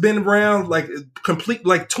motherfuckers have been around like complete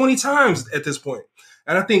like 20 times at this point.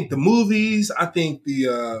 And I think the movies, I think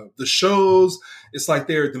the shows, it's like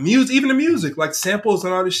the music, like samples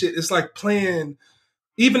and all this shit. It's like playing,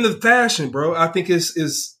 even the fashion, bro. I think it's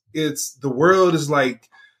the world is like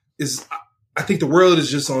I think the world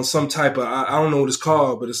is just on some type of I don't know what it's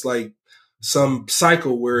called, but it's like some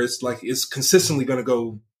cycle where it's like it's consistently going to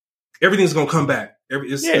go. Everything's going to come back.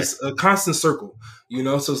 It's a constant circle, you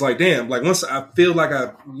know. So it's like, damn, like once I feel like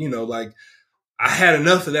I had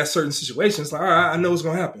enough of that certain situation. It's like, all right, I know what's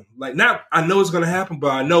going to happen. Like, not I know it's going to happen, but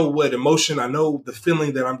I know what emotion, I know the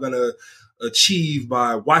feeling that I'm going to achieve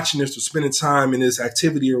by watching this or spending time in this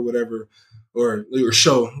activity or whatever, or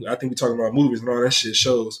show. I think we're talking about movies and all that shit,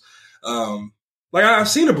 shows. Like, I've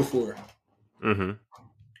seen it before. Mm-hmm.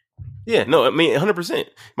 Yeah, no, I mean, 100%.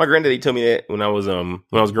 My granddaddy told me that when I was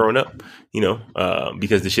growing up, you know,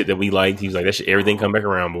 because the shit that we liked, he was like, that shit, everything come back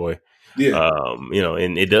around, boy. Yeah.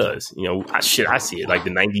 And it does. I see it. Like the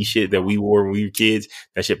 90s shit that we wore when we were kids,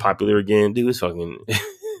 that shit popular again, dude. It's fucking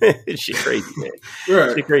shit crazy, man.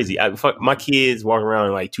 Right. Shit crazy. My kids walking around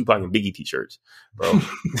in like Tupac and Biggie t-shirts, bro.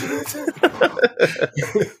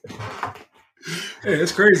 Yeah,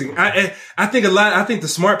 it's crazy. I think the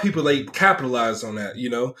smart people, they capitalize on that.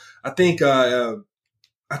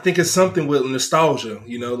 I think it's something with nostalgia.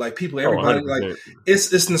 Like people, everybody, like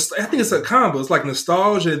it's. I think it's a combo. It's like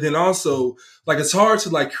nostalgia, then also like it's hard to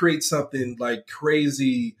like create something like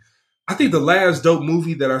crazy. I think the last dope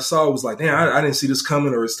movie that I saw was like, damn, I didn't see this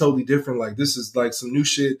coming, or it's totally different. Like this is like some new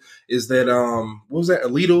shit. Is that what was that?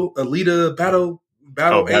 Alita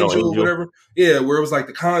Battle Angel, whatever. Yeah, where it was like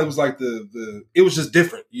it was like it was just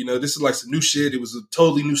different. This is like some new shit. It was a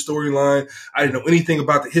totally new storyline. I didn't know anything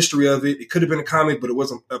about the history of it. It could have been a comic, but it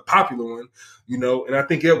wasn't a popular one, and I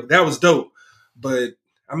think that was dope. But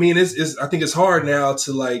I mean, I think it's hard now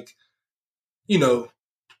to like,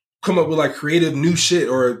 come up with like creative new shit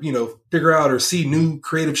or, figure out or see new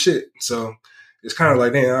creative shit. So it's kind of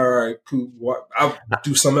like, damn, all right, cool. I'll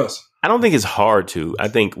do something else. I don't think it's hard to. I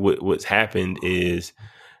think what's happened is,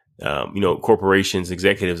 corporations,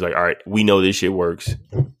 executives like, all right, we know this shit works.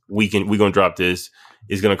 We're going to drop this.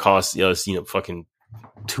 It's going to cost us, fucking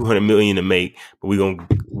 $200 million to make, but we're going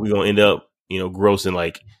to end up, grossing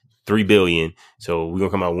like $3 billion. So we're going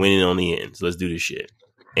to come out winning on the end. So let's do this shit.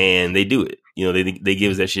 And they do it. They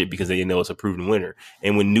give us that shit because they know it's a proven winner.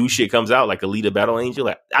 And when new shit comes out, like Alita Battle Angel,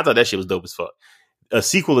 I thought that shit was dope as fuck. A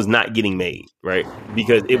sequel is not getting made, right?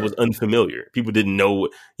 Because it was unfamiliar. People didn't know,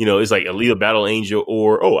 it's like Alita Battle Angel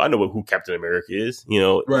or, I know who Captain America is,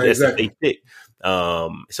 right, that's exactly. what they pick.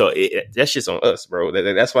 So that shit's on us, bro.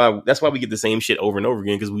 That's why we get the same shit over and over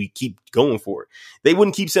again, because we keep going for it. They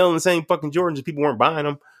wouldn't keep selling the same fucking Jordans if people weren't buying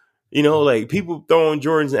them. Like people throw on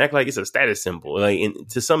Jordans and act like it's a status symbol. Like, and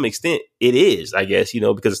to some extent it is, I guess,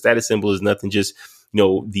 because a status symbol is nothing, just,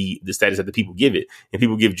 the status that the people give it. And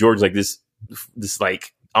people give Jordans like this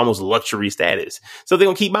like almost luxury status. So they're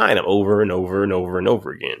going to keep buying them over and over and over and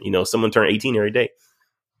over again. Someone turn 18 every day.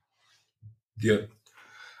 Yeah.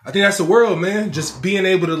 I think that's the world, man. Just being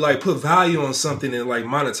able to like put value on something and like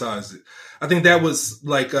monetize it. I think that was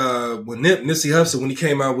like when Nipsey Hussle, when he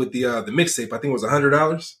came out with the mixtape, I think it was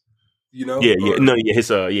 $100. I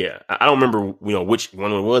don't remember which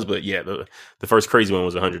one it was, but yeah, the first crazy one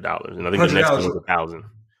was $100, and I think the next one was $1,000.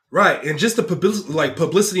 Right, and just the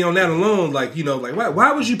publicity on that alone, like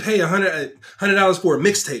why would you pay $100 for a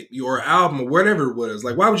mixtape or an album or whatever it was?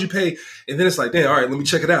 Like, why would you pay? And then it's like, damn, all right, let me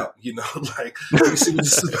check it out. Like, let me see what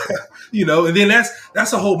this is about. And then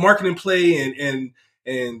that's a whole marketing play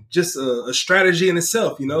and just a strategy in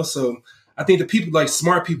itself. So I think the people, like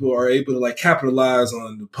smart people, are able to like capitalize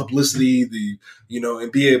on the publicity,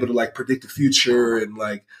 and be able to like predict the future and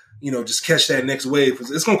like, just catch that next wave.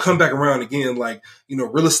 It's going to come back around again. Like,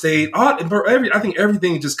 real estate, I think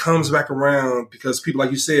everything just comes back around because people,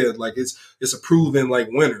 like you said, like it's a proven like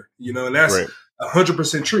winner, and that's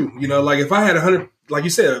 100% true. Like if I had 100, like you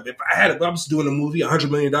said, if I was doing a movie, $100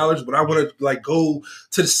 million, but I want to like go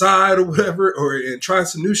to the side or whatever, and try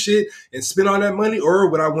some new shit and spend all that money, or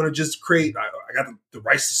would I want to just create, I got the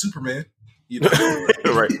rights to Superman.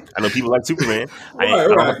 Right. I know people like Superman. I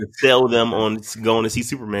don't have to sell them on going to see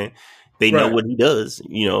Superman. They know what he does.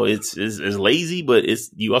 It's lazy, but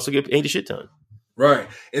you also get paid a shit ton. Right.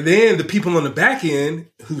 And then the people on the back end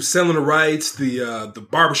who's selling the rights, the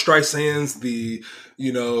Barbra Streisands, the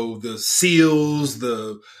Seals,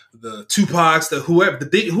 the Tupacs,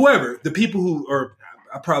 the people who are,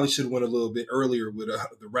 I probably should have went a little bit earlier with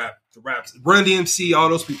the raps, Run DMC, all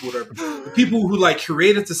those people, whatever. The people who like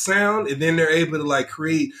created the sound, and then they're able to like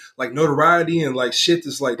create like notoriety and like shit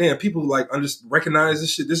that's like, damn, people like recognize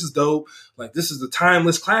this shit. This is dope. Like this is the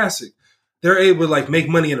timeless classic. They're able to like make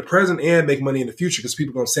money in the present and make money in the future because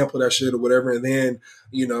people gonna sample that shit or whatever. And then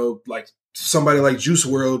like somebody like Juice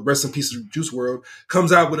WRLD, rest in peace, Juice WRLD,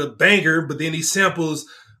 comes out with a banger, but then he samples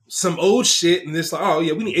some old shit, and it's like, oh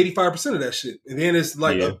yeah, we need 85% of that shit, and then it's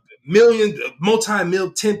like a million,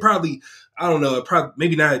 multi-mil, 10, probably, I don't know, probably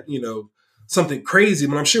maybe not, something crazy,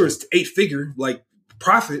 but I'm sure it's 8-figure like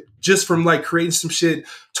profit just from like creating some shit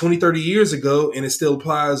 20, 30 years ago, and it still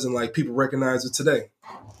applies and like people recognize it today.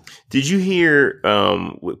 Did you hear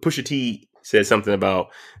Pusha T said something about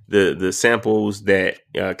the samples that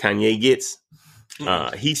Kanye gets?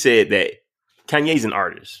 He said that Kanye's an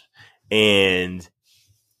artist, and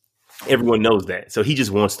everyone knows that. So he just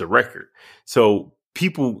wants the record. So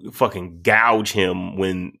people fucking gouge him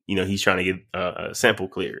when, he's trying to get a sample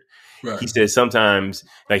cleared. Right. He says sometimes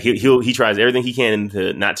like he tries everything he can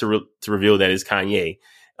to not to reveal that it's Kanye.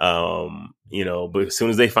 But as soon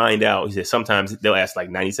as they find out, he said sometimes they'll ask like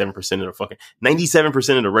 97% of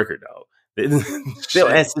the record, dog. They'll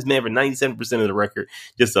ask this man for 97% of the record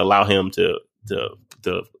just to allow him to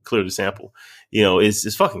clear the sample.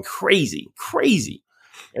 It's fucking crazy.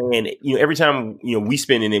 And every time we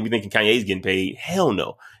spin in it, we thinking Kanye's getting paid. Hell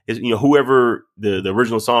no. It's, whoever the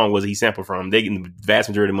original song was he sampled from, they getting the vast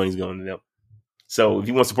majority of the money's going to them. So if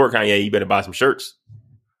you want to support Kanye, you better buy some shirts.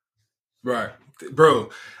 Right, bro.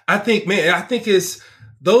 I think it's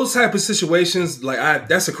those type of situations. Like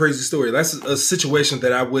that's a crazy story. That's a situation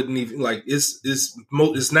that I wouldn't even like.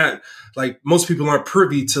 It's not like most people aren't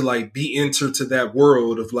privy to like be entered to that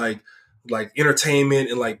world of like entertainment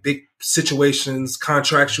and like big situations,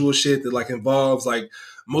 contractual shit that like involves like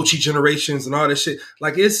multi generations and all that shit.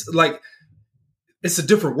 Like it's a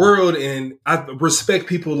different world, and I respect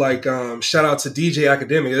people like shout out to DJ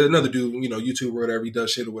Academic, another dude, YouTuber or whatever, he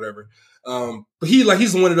does shit or whatever. But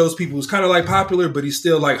he's one of those people who's kind of like popular, but he's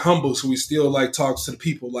still like humble, so he still like talks to the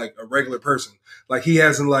people like a regular person. Like he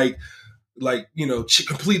hasn't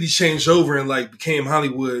completely changed over and like became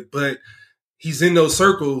Hollywood, but he's in those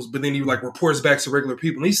circles, but then he like reports back to regular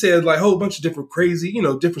people. And he said like a whole bunch of different crazy,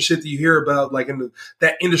 different shit that you hear about like in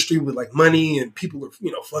that industry with like money and people are,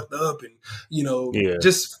 fucked up and,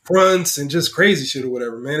 just fronts and just crazy shit or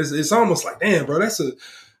whatever, man. It's almost like, damn, bro, that's the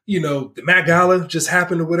Met Gala just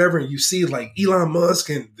happened or whatever. And you see like Elon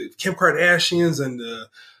Musk and the Kim Kardashians and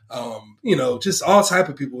just all type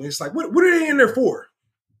of people. And it's like, what are they in there for?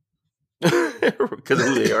 Because of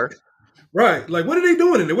who they are. Right. Like, what are they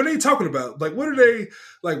doing in there? What are they talking about? Like, what are they,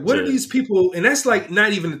 like, what are these people? And that's like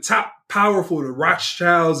not even the top powerful, the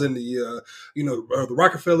Rothschilds and the, the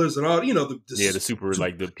Rockefellers and all, the super,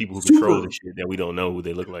 like the people who control the shit that we don't know who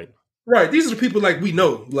they look like. Right. These are the people like we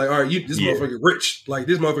know, like, all right, this motherfucker rich, like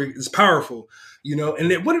this motherfucker is powerful, and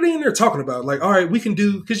then what are they in there talking about? Like, all right, we can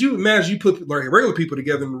do, because you imagine you put like regular people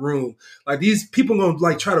together in the room, like these people gonna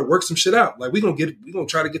like try to work some shit out. Like we gonna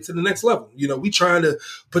try to get to the next level. We trying to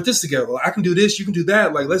put this together. Like, I can do this, you can do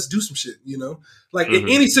that. Like, let's do some shit, like in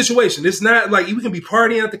any situation. It's not like we can be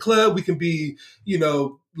partying at the club. We can be,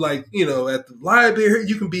 at the library.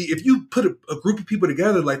 You can be, if you put a group of people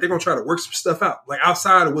together, like they're going to try to work some stuff out, like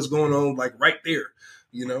outside of what's going on, like right there,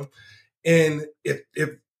 and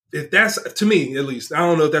if that's, to me, at least, I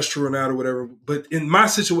don't know if that's true or not or whatever, but in my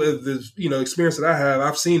situation, the, experience that I have,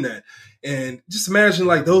 I've seen that. And just imagine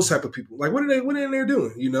like those type of people, like what are they in there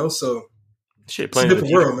doing, so shit, it's a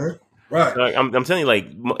different world, man. Right. Like, I'm telling you, like,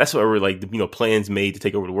 that's what we're like, plans made to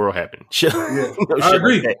take over the world happen. Yeah, I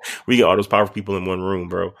agree. Like we get all those powerful people in one room,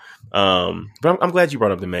 bro. But I'm glad you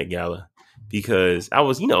brought up the Met Gala, because I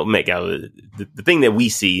was, Met Gala, the thing that we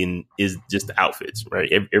see is just the outfits,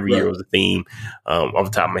 right? Every year was a theme.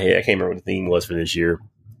 Off the top of my head, I can't remember what the theme was for this year.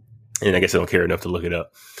 And I guess I don't care enough to look it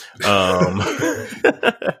up.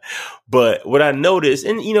 But what I noticed,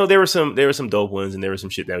 and there were some dope ones, and there was some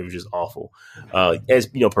shit that was just awful. As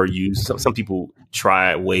per use, some people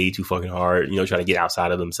try way too fucking hard, try to get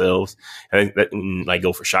outside of themselves, and like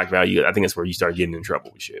go for shock value. I think that's where you start getting in trouble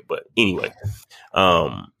with shit. But anyway,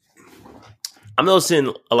 I'm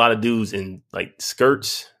noticing a lot of dudes in like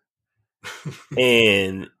skirts,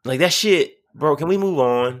 and like that shit, bro. Can we move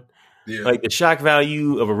on? Yeah. Like the shock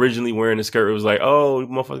value of originally wearing a skirt, it was like, oh,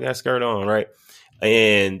 motherfucker got a skirt on, right?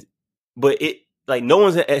 But it, like, no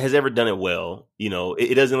one has ever done it well.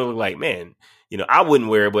 It doesn't look like, man, I wouldn't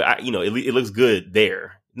wear it, but it looks good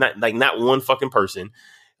there. Not one fucking person.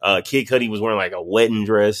 Kid Cudi was wearing like a wedding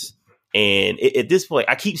dress. And at this point,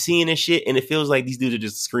 I keep seeing this shit, and it feels like these dudes are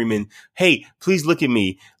just screaming, "Hey, please look at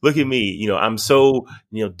me, look at me!" I'm so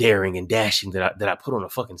daring and dashing that I put on a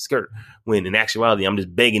fucking skirt. When in actuality, I'm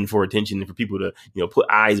just begging for attention and for people to put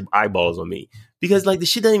eyeballs on me, because like the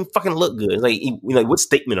shit doesn't even fucking look good. Like what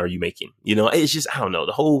statement are you making? It's just, I don't know.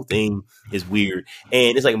 The whole thing is weird,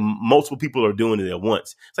 and it's like multiple people are doing it at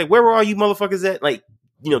once. It's like, where were all you motherfuckers at? Like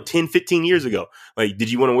 10, 15 years ago? Like,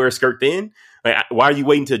 did you want to wear a skirt then? Like, why are you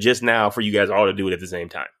waiting till just now for you guys all to do it at the same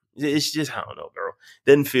time? It's just, I don't know, bro.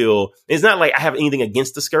 Doesn't feel. It's not like I have anything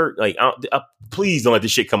against the skirt. Like, please don't let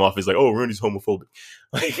this shit come off as like, oh, Randy's homophobic.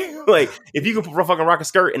 Like if you can fucking rock a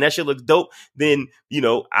skirt and that shit looks dope, then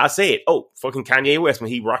I say it. Oh, fucking Kanye West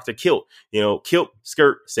when he rocked a kilt, kilt,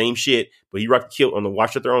 skirt, same shit, but he rocked a kilt on the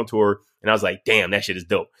Watch the Throne tour, and I was like, damn, that shit is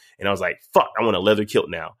dope. And I was like, fuck, I want a leather kilt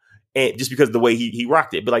now. And just because of the way he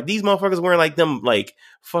rocked it. But like these motherfuckers wearing like them like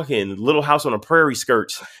fucking Little House on a Prairie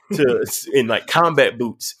skirts in like combat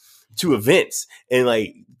boots, to events and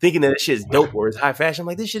like thinking that shit is dope or it's high fashion. I'm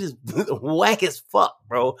like, this shit is whack as fuck,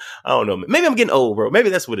 bro. I don't know. Maybe I'm getting old, bro. Maybe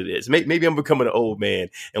that's what it is. Maybe I'm becoming an old man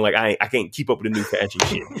and like I can't keep up with the new fashion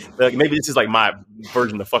shit. Like maybe this is like my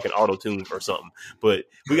version of fucking auto-tune or something. But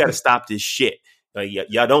we got to stop this shit. Like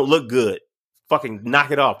y'all don't look good. Fucking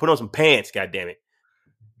knock it off. Put on some pants, goddammit.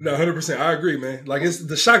 No, 100%. I agree, man. Like it's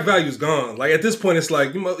the shock value is gone. Like at this point, it's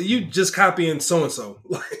like you just copying so and so.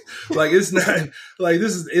 Like it's not like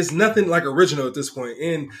it's nothing like original at this point.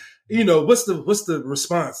 And you know what's the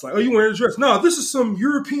response? Like, oh, you wearing a dress? No, this is some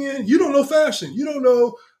European. You don't know fashion. You don't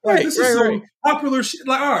know. Like this is some popular shit.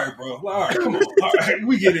 Like, all right, bro. Like, all right, come on. All right,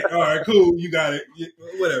 we get it. All right, cool. You got it.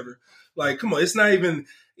 Whatever. Like, come on. It's not even.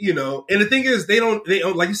 You know, and the thing is, they don't,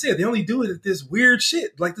 like you said, they only do it at this weird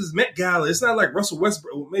shit, like this Met Gala. It's not like Russell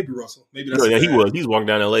Westbrook. Well, maybe Russell. Maybe that's he was walking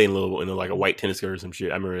down LA in like a white tennis skirt or some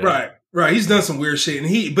shit. I remember that. Right. He's done some weird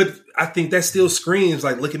shit, but I think that still screams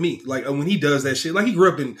like, look at me. Like when he does that shit, like he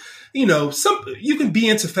grew up in, you know, you can be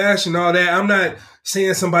into fashion and all that. I'm not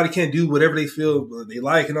saying somebody can't do whatever they feel they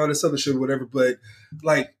like and all this other shit or whatever, but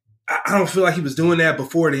like I don't feel like he was doing that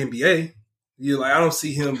before the NBA. You like I don't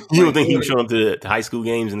see him. You don't think he was showing up to high school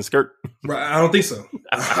games in the skirt? Right, I don't think so.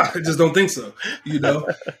 I just don't think so. You know,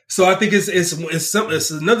 so I think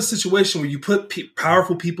it's another situation where you put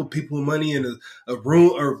powerful people with money in a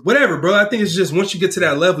room or whatever, bro. I think it's just once you get to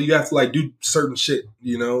that level, you have to like do certain shit,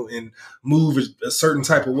 you know, and move a certain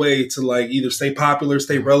type of way to like either stay popular,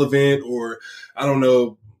 stay relevant, or I don't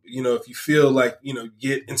know. You know, if you feel like you know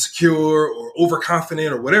get insecure or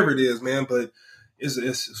overconfident or whatever it is, man, but.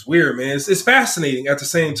 It's weird, man. It's fascinating at the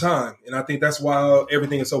same time, and I think that's why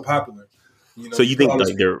everything is so popular. You know, so you think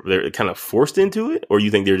like they're kind of forced into it, or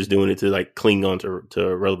you think they're just doing it to like cling on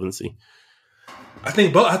to relevancy? I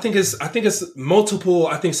think both. I think it's multiple.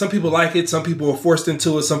 I think some people like it. Some people are forced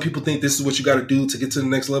into it. Some people think this is what you got to do to get to the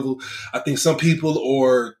next level. I think some people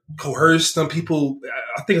are coerced. Some people.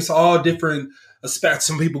 I think it's all different aspects.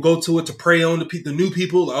 Some people go to it to prey on the new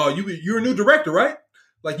people. Oh, you're a new director, right?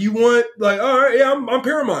 Like you want, like, all right, yeah, I'm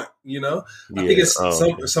Paramount, you know. I think it's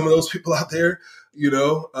some of those people out there, you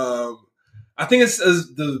know. I think it's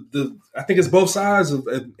I think it's both sides of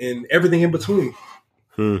and everything in between.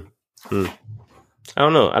 I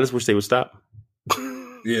don't know. I just wish they would stop.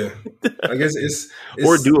 Yeah, I guess it's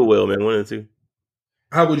or do it well, man. One of the two.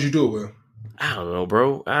 How would you do it well? I don't know,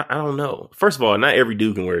 bro. I don't know. First of all, not every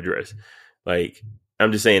dude can wear a dress. Like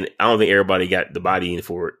I'm just saying, I don't think everybody got the body in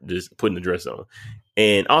for just putting the dress on.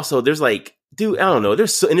 And also, there's like, dude, I don't know.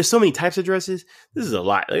 There's so many types of dresses. This is a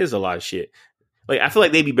lot. There's a lot of shit. Like, I feel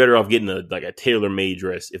like they'd be better off getting a tailor-made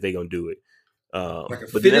dress if they gonna do it. Like a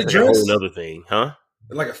but fitted that's dress? Like a whole other thing, huh?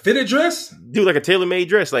 Like a fitted dress? Dude, like a tailor-made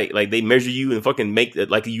dress. Like they measure you and fucking make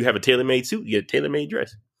like you have a tailor-made suit. You get a tailor-made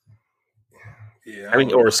dress. Yeah, I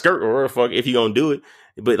mean, or a skirt, or a fuck if you gonna do it.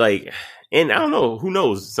 But like, and I don't know. Who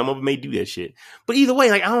knows? Some of them may do that shit. But either way,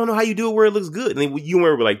 like I don't know how you do it where it looks good. I mean, you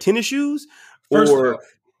wear with like tennis shoes. Or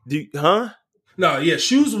No, yeah,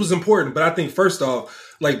 shoes was important, but I think first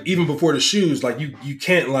off, like even before the shoes, like you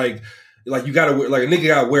can't like you gotta wear like a nigga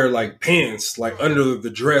gotta wear like pants like under the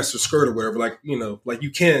dress or skirt or whatever. Like, you know, like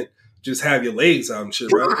you can't just have your legs out and shit,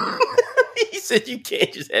 right? He said you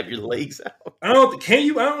can't just have your legs I out.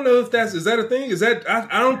 don't know if is that a thing? Is that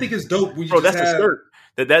I don't think it's dope when you Bro, just that's a skirt.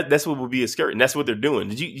 That's what would be a skirt, and that's what they're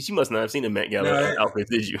doing. You must not have seen the Met Gala outfits,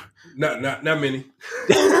 did you? Not many.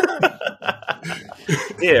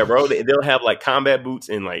 Yeah, bro. They'll have like combat boots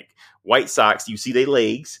and like white socks. You see their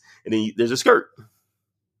legs, and then there's a skirt,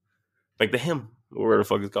 like the hem, or whatever the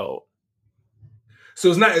fuck it's called. So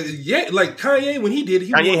it's not like Kanye when he did.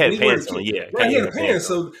 Kanye had pants on, yeah. Right, he had pants.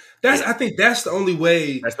 So I think that's the only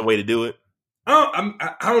way. That's the way to do it.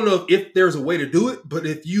 I don't know if there's a way to do it, but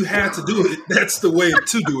if you had to do it, that's the way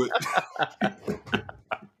to do it.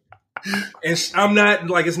 And I'm not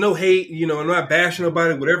like, it's no hate, you know, I'm not bashing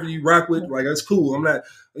nobody, whatever you rock with, like, that's cool. I'm not,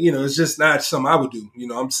 you know, it's just not something I would do. You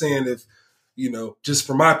know, I'm saying if, you know, just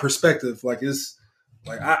from my perspective, like it's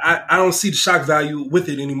like, I don't see the shock value with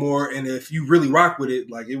it anymore. And if you really rock with it,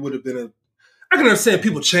 like it would have been I can understand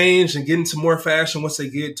people change and get into more fashion once they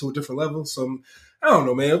get to a different level. So I don't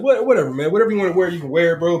know, man, whatever, man, whatever you want to wear, you can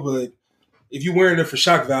wear it, bro. But if you're wearing it for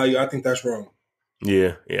shock value, I think that's wrong.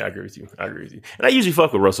 Yeah, I agree with you. And I usually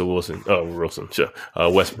fuck with Westbrook.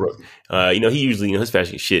 You know, he usually, you know, his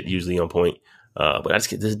fashion shit usually on point. But I just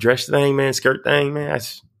get this dress thing, man, skirt thing, man.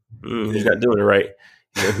 He's not doing it right.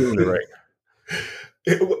 He's not doing it right.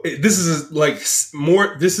 This is like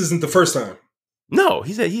more. This isn't the first time. No,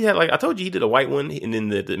 he had like I told you, he did a white one, and then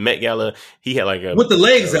the Met Gala, he had like a with the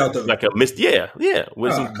legs out though, like a mist. Yeah,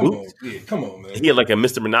 with some boots. Come on, man. He had like a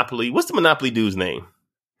Mr. Monopoly. What's the Monopoly dude's name?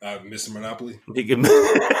 Mr. Monopoly.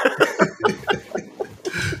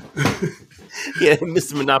 Yeah,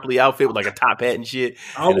 Mr. Monopoly outfit with like a top hat and shit.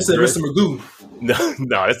 I almost said Mr. Magoo. No,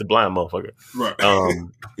 that's the blind motherfucker. Right.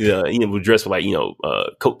 Yeah, was dressed with like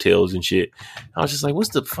coattails and shit. I was just like, "What's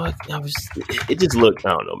the fuck?" It just looked, I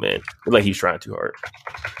don't know, man. It looked like he was trying too hard.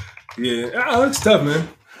 Yeah, it's tough, man.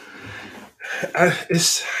 I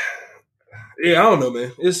don't know,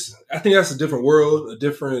 man. I think that's a different world, a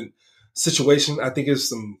different situation. I think it's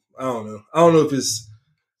some. I don't know. I don't know if it's.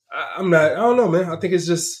 I don't know, man. I think it's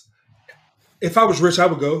just. If I was rich, I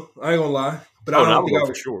would go. I ain't gonna lie. But I don't think I would.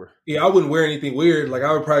 For sure. Yeah, I wouldn't wear anything weird. Like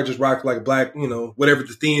I would probably just rock like black, whatever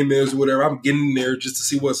the theme is or whatever. I'm getting in there just to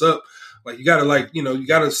see what's up. Like you gotta you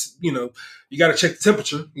gotta check the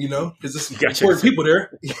temperature, because there's some important people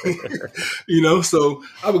there. So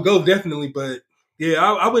I would go definitely, but yeah,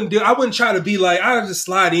 I wouldn't try to be like, I just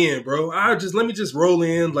slide in, bro. Let me just roll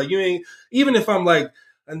in. Like even if I'm like,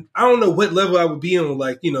 I don't know what level I would be on,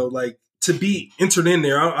 like, to be entered in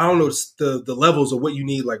there, I don't know the levels of what you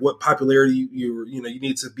need, like what popularity you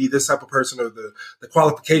need to be this type of person, or the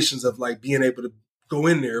qualifications of like being able to go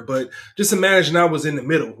in there. But just imagine I was in the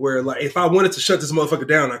middle where like if I wanted to shut this motherfucker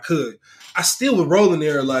down, I could. I still would roll in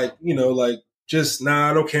there like, just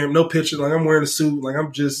I don't care, no picture, like I'm wearing a suit, like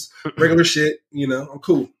I'm just regular shit, I'm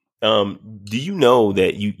cool. Do you know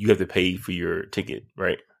that you have to pay for your ticket,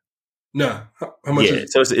 right? No. How much is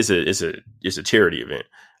it? So it's a charity event.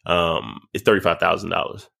 It's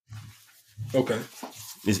 $35,000. Okay.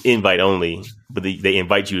 It's invite only, but they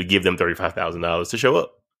invite you to give them $35,000 to show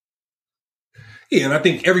up. Yeah, and I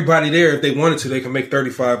think everybody there, if they wanted to, they can make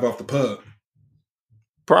 35 off the pub.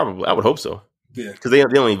 Probably, I would hope so. Yeah, because they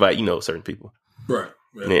only invite certain people. Right.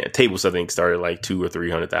 Yeah, tables I think started like $200,000 or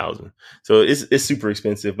 $300,000. So it's super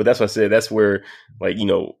expensive. But that's what I said. That's where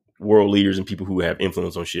world leaders and people who have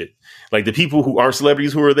influence on shit, like the people who aren't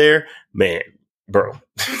celebrities who are there, man. Bro,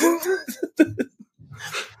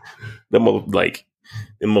 them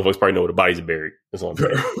motherfuckers probably know where the bodies are buried. That's all I'm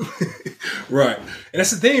saying. Right, and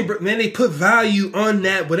that's the thing, man. They put value on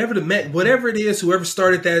that. Whatever it is, whoever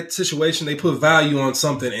started that situation, they put value on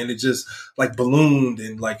something, and it just like ballooned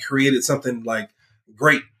and like created something like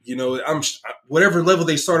great. Whatever level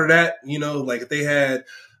they started at, like if they had.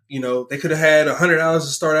 They could have had $100 to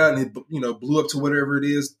start out, and it, blew up to whatever it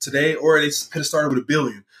is today, or they could have started with $1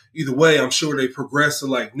 billion. Either way, I'm sure they progress to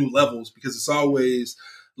like new levels, because it's always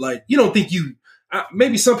like you don't think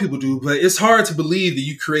maybe some people do, but it's hard to believe that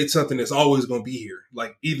you create something that's always going to be here,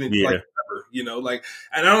 like even like ever, like.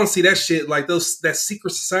 And I don't see that shit like that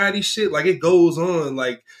secret society shit, like it goes on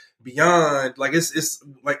like beyond, like it's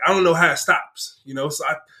like I don't know how it stops, So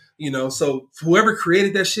so whoever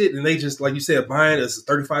created that shit, and they just, like you said, buying a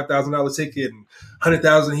 $35,000 ticket and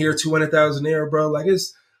 $100,000 here, $200,000 there, bro. Like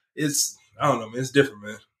it's I don't know, man. It's different,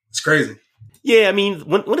 man. It's crazy. Yeah, I mean,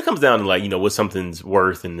 when it comes down to like what something's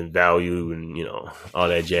worth and the value and all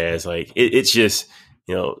that jazz, like it's just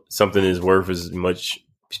something is worth as much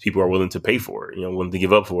as people are willing to pay for it, willing to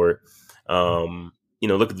give up for it.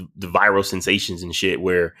 Look at the viral sensations and shit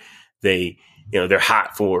where they they're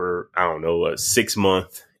hot for I don't know a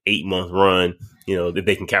 6-month. 8-month run, that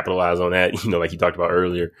they can capitalize on that, like you talked about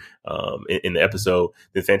earlier in the episode,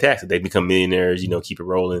 then fantastic. They become millionaires, keep it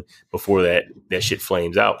rolling before that shit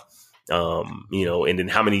flames out. And then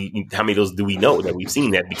how many of those do we know that we've seen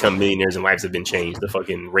that become millionaires and lives have been changed? The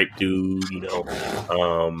fucking rape dude,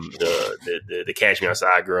 the Cash Me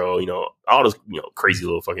Outside girl, all those, crazy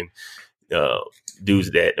little fucking dudes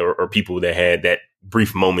that or people that had that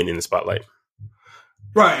brief moment in the spotlight.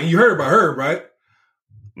 Right. And you heard about her, right?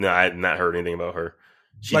 No, I had not heard anything about her.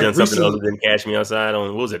 She like done something other than Cash Me Outside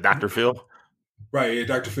on, what was it, Dr. Phil? Right, yeah,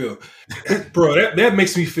 Dr. Phil. Bro, that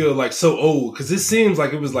makes me feel like so old, because it seems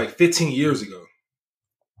like it was like 15 years ago.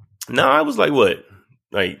 No, I was like, what?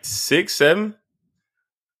 Like 6, 7?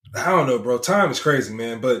 I don't know, bro. Time is crazy,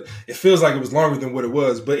 man. But it feels like it was longer than what it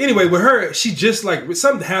was. But anyway, with her, she just like,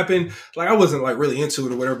 something happened. Like I wasn't like really into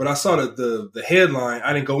it or whatever, but I saw the headline.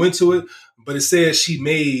 I didn't go into it. But it says she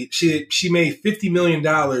made $50 million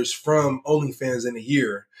from OnlyFans in a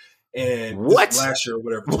year, and what last year or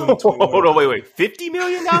whatever. Hold on, wait, $50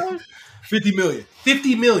 million?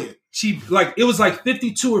 $50 million. She like it was like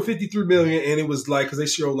 52 or 53 million, and it was like because they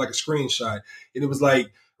showed like a screenshot, and it was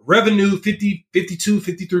like revenue 50, 52,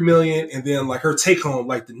 53 million, and then like her take home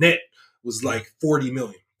like the net was like 40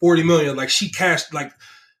 million. Like she got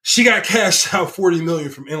cashed out 40 million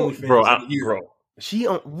from OnlyFans in a year. Bro. She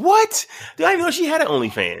what? Did I even know she had an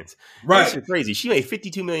OnlyFans? Right, that shit crazy. She made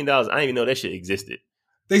 $52 million. I didn't even know that shit existed.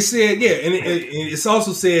 They said, yeah, and it's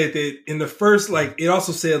also said that in the first, like, it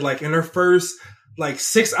also said like in her first like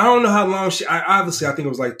 6. I don't know how long obviously I think it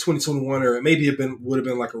was like 2021, or maybe would have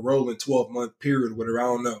been like a rolling 12-month period or whatever. I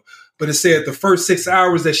don't know. But it said the first 6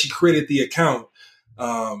 hours that she created the account,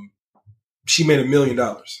 she made $1 million.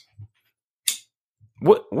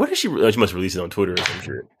 What did she? She must release it on Twitter or some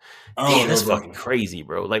shit. Damn, that's fucking crazy,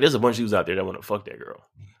 bro. Like, there's a bunch of dudes out there that want to fuck that girl.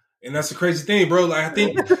 And that's the crazy thing, bro. Like, I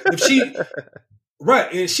think if she,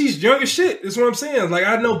 right, and she's young as shit. That's what I'm saying. Like,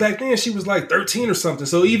 I know back then she was like 13 or something.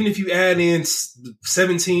 So even if you add in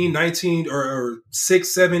 17, 19, or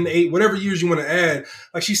 6, 7, 8, whatever years you want to add,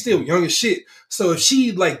 like, she's still young as shit. So if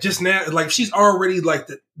she like just now, like, she's already like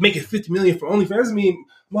making $50 million for OnlyFans, I mean,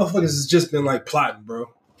 motherfuckers has just been like plotting, bro.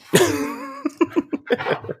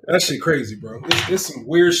 That shit crazy, bro. It's some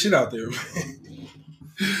weird shit out there, man.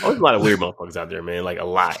 Oh, there's a lot of weird motherfuckers out there, man. Like, a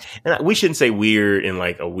lot. And we shouldn't say weird in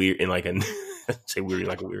like a say weird in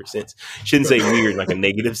like a weird sense. Shouldn't say weird in like a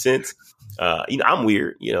negative sense. I'm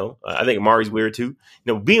weird. I think Amari's weird too.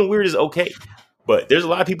 Being weird is okay, but there's a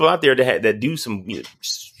lot of people out there that do some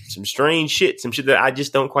some strange shit, some shit that I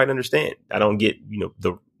just don't quite understand. I don't get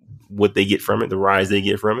what they get from it, the rise they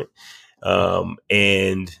get from it.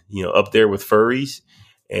 And up there with furries,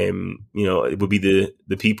 and it would be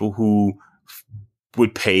the people who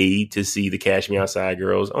would pay to see the Cash Me Outside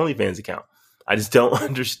girls OnlyFans account. I just don't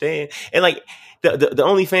understand. And like the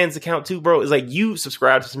OnlyFans account too, bro, is like you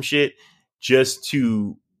subscribe to some shit just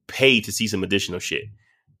to pay to see some additional shit,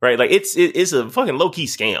 right? Like it's a fucking low key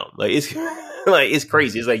scam. Like it's like it's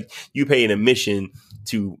crazy. It's like you pay an admission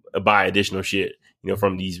to buy additional shit,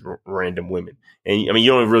 from these random women. And I mean,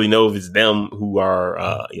 you don't really know if it's them who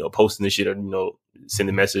are, posting this shit or,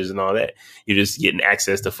 sending messages and all that. You're just getting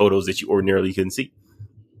access to photos that you ordinarily couldn't see.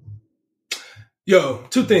 Yo,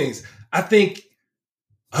 2 things. I think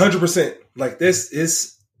 100%. Like, this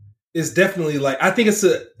is definitely like, I think it's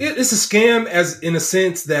a scam, as in a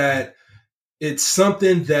sense that it's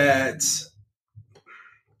something that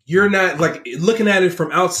you're not like looking at it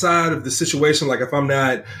from outside of the situation. Like, if I'm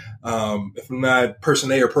not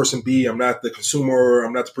person A or person B, I'm not the consumer,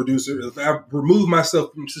 I'm not the producer. If I remove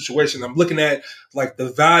myself from the situation, I'm looking at like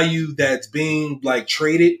the value that's being like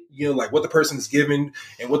traded, like what the person is giving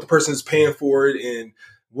and what the person is paying for it and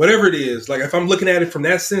whatever it is. Like, if I'm looking at it from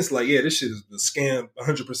that sense, like, yeah, this shit is a scam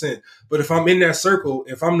 100%. But if I'm in that circle,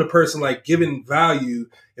 if I'm the person like giving value,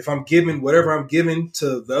 if I'm giving whatever I'm giving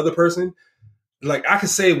to the other person, like, I can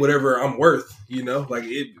say whatever I'm worth, like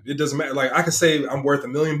it doesn't matter. Like, I can say I'm worth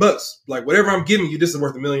 $1 million. Like, whatever I'm giving you, this is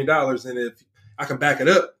worth $1 million. And if I can back it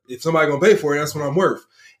up, if somebody gonna pay for it, that's what I'm worth.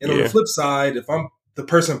 And on the flip side, if I'm the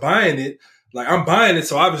person buying it, like, I'm buying it,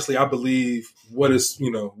 so obviously I believe what is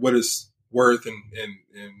worth, and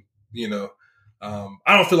I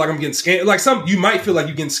don't feel like I'm getting scammed. Like, you might feel like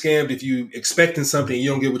you're getting scammed if you expecting something and you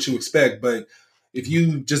don't get what you expect, but if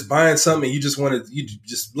you just buying something and you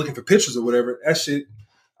just looking for pictures or whatever, that shit,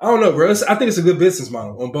 I don't know, bro. I think it's a good business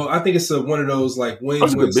model on both. I think it's one of those like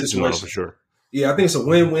win-win situations for sure. Yeah, I think it's a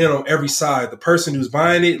win-win on every side. The person who's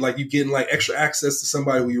buying it, like, you getting like extra access to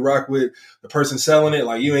somebody who you rock with. The person selling it,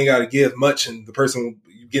 like, you ain't got to give much, and the person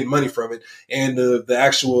you getting money from it. And the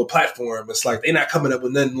actual platform, it's like they're not coming up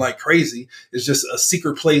with nothing like crazy. It's just a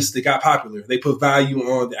secret place that got popular. They put value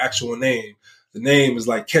on the actual name. The name is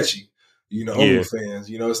like catchy. OnlyFans,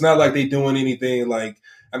 it's not like they doing anything like,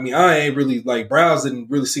 I mean, I ain't really like browse and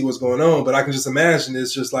really see what's going on, but I can just imagine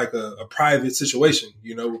it's just like a private situation,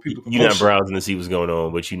 where people can. You're not browsing to see what's going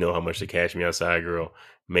on, but you know how much the Cash Me Outside girl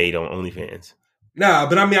made on OnlyFans. Nah,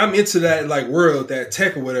 but I mean, I'm into that like world, that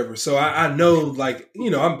tech or whatever. So I know, like,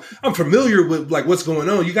 I'm familiar with like what's going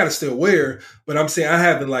on. You got to stay aware, but I'm saying I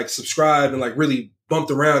haven't like subscribed and like really bumped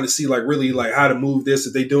around to see like really like how to move this.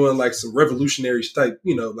 If they doing like some revolutionary type,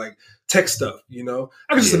 like tech stuff, I can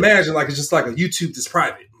just imagine like it's just like a YouTube that's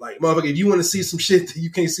private. Like, motherfucker, if you want to see some shit that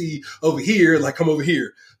you can't see over here, like, come over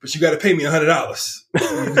here, but you got to pay me $100.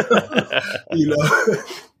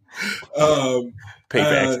 Pay for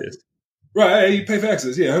access. Right, you pay for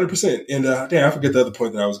access, 100%. And damn, I forget the other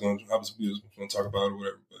point that I was going to talk about or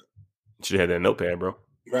whatever. But should have had that notepad, bro.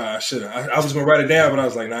 Right, I should have. I was going to write it down, but I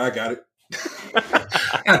was like, nah, I got it.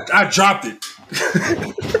 I dropped it.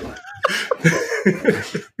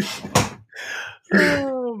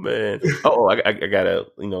 Oh man! I got a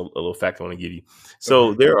little fact I want to give you.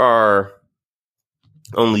 So there are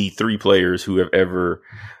only 3 players who have ever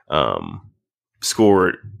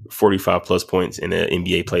scored 45 plus points in an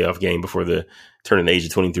NBA playoff game before the turning the age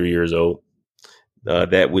of 23 years old.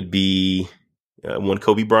 That would be one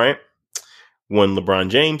Kobe Bryant, one LeBron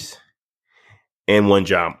James, and one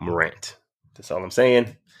Ja Morant. That's all I'm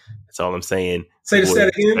saying. Say the stat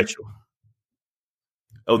again. Special.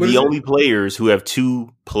 The only players who have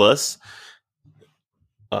 2 plus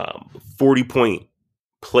 40-point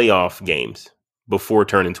playoff games before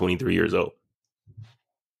turning 23 years old.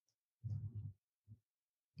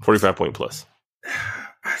 45-point plus.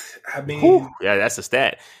 I mean, Whew. Yeah, that's a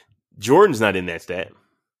stat. Jordan's not in that stat.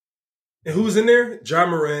 and who's in there? Ja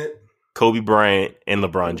Morant. Kobe Bryant and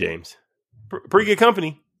LeBron James. Pretty good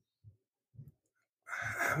company.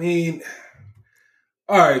 I mean,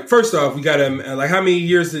 all right. First off, we got him. Like, how many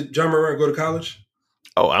years did Ja Morant go to college?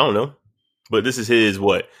 Oh, I don't know. But this is his,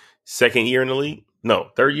 second year in the league? No,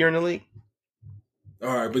 third year in the league?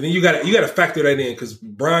 All right, but then you got to factor that in because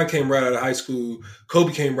Bron came right out of high school,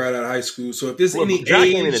 Kobe came right out of high school. So if there's any Ja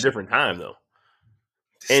age, came in a different time, though.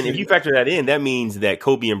 And if you factor that in, that means that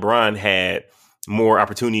Kobe and Bron had more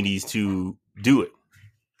opportunities to do it.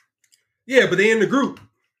 Yeah, but they in the group.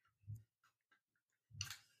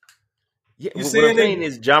 Yeah, You what saying I'm saying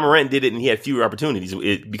is Ja Morant did it and he had fewer opportunities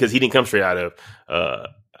because he didn't come straight out of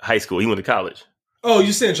high school. He went to college. Oh,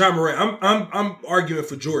 you saying Ja Morant? I'm arguing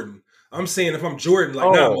for Jordan. I'm saying if I'm Jordan,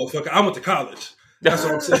 nah, motherfucker, I went to college. That's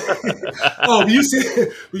what I'm saying. Oh, you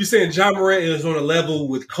saying Ja Morant is on a level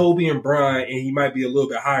with Kobe and Bron, and he might be a little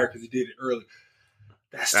bit higher because he did it early.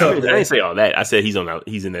 That's tough. I didn't say all that. I said he's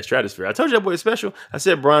in that stratosphere. I told you that boy is special. I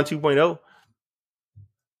said Bron 2.0.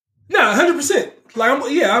 Nah, 100%. Like,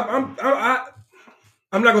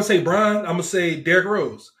 I'm not gonna say Bron. I'm gonna say Derrick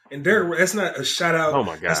Rose. And Derrick, that's not a shout out. Oh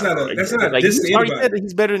my god, that's not a like, diss to you already anybody. said that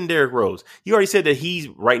he's better than Derrick Rose. You already said that he's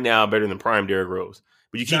right now better than prime Derrick Rose.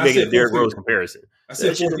 But you keep Nah, making a Derrick Rose comparison. I said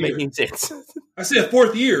that shit fourth doesn't make year. any sense. I said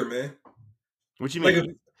fourth year, man. What you Like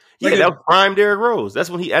mean? that That was prime Derrick Rose. That's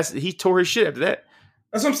when he tore his shit after that.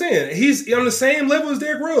 That's what I'm saying. He's on the same level as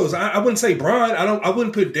Derrick Rose. I wouldn't say Bron. I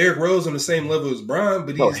wouldn't put Derrick Rose on the same level as Bron,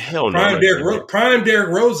 but he's hell no, prime man. Derrick Rose. Prime Derrick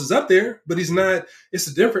Rose is up there, but he's not. It's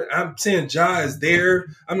a different. I'm saying Ja is there.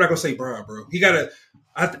 I'm not gonna say Bron, bro. He got to.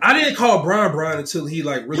 I didn't call Bron until he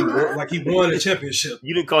really won, he won a championship.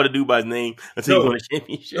 You didn't call the dude by his name until he won a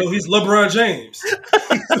championship. No, he's LeBron James.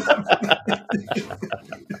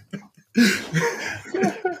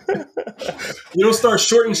 You don't start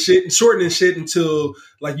shortening shit until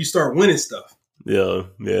you start winning stuff. Yeah.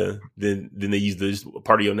 Then they use this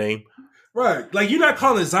part of your name. Right. Like, you're not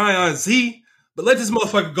calling Zion Z, but let this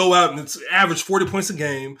motherfucker go out and average 40 points a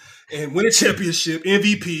game and win a championship,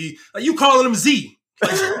 MVP. Like, you calling him Z.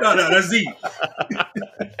 No, that's Z.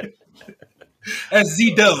 That's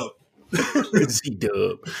Z-Dub.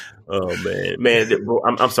 Z-Dub. Oh, man. Bro,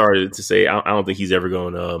 I'm sorry to say, I don't think he's ever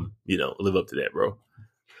going to, live up to that, bro.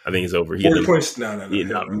 I think it's over. 40 points? No.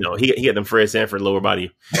 No. He got them Fred Sanford lower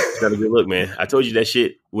body. He's got a good look, man. I told you that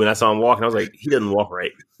shit when I saw him walking. I was like, he doesn't walk right.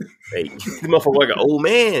 Like, the motherfucker like an old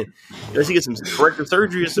man. Unless he get some corrective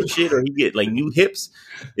surgery or some shit, or he get new hips.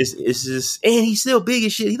 It's just, and he's still big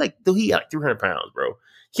as shit. He got 300 pounds, bro.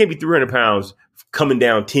 He can't be 300 pounds coming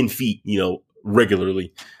down 10 feet,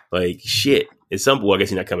 regularly. Like, shit. At some point, I guess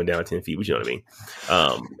he's not coming down 10 feet, but you know what I mean?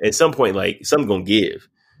 At some point, something's going to give.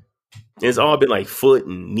 And it's all been foot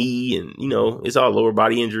and knee and, it's all lower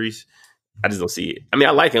body injuries. I just don't see it. I mean,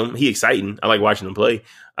 I like him. He's exciting. I like watching him play.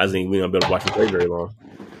 I just think we're not going to be able to watch him play very long.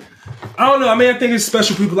 I don't know. I mean, I think there's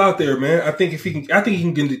special people out there, man. I think he can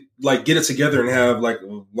get it together and have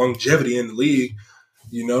longevity in the league,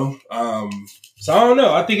 So I don't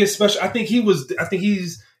know. I think it's special. I think he was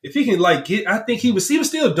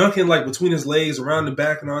still dunking between his legs, around the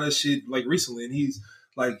back, and all that shit recently, and he's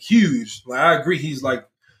huge. I agree, he's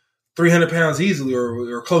 300 pounds easily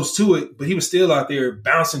or close to it, but he was still out there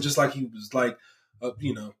bouncing just like he was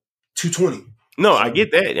 220. No, I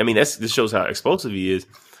get that. I mean, this shows how explosive he is,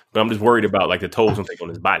 but I'm just worried about the tolls on take on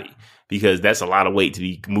his body, because that's a lot of weight to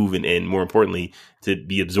be moving, and more importantly, to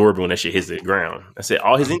be absorbed when that shit hits the ground. I said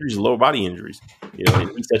all his injuries are lower body injuries.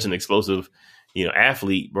 And he's such an explosive,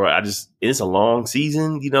 athlete, bro. It's a long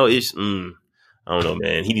season. It's I don't know,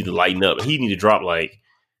 man. He need to lighten up. He need to drop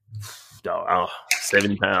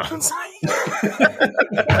 70 pounds.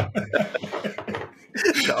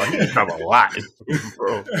 No, he drop a lot,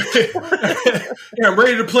 bro. Yeah, I'm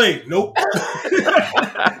ready to play. Nope.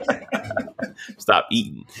 Stop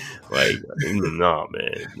eating. Nah,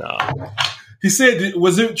 man. Nah. He said,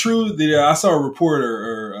 was it true that I saw a report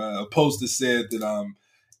or a post that said that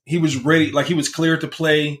he was ready, he was cleared to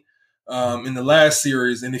play in the last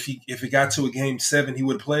series, and if it got to a game 7, he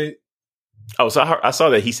would have played? Oh, so I saw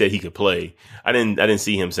that he said he could play. I didn't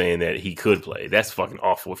see him saying that he could play. That's fucking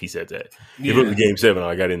awful if he said that. Yeah. If it was game 7,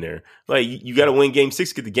 I got in there. You got to win game 6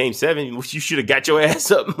 to get to game 7, which you should have got your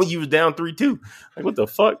ass up when you was down 3-2. What the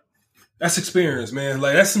fuck? That's experience, man.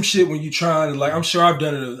 That's some shit when you try to I'm sure I've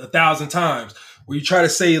done it 1,000 times, where you try to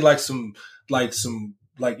say some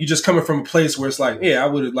like you just coming from a place where it's like, yeah, I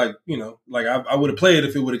would have like, you know, like I would have played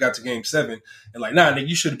if it would have got to game 7, and like, nah, nigga,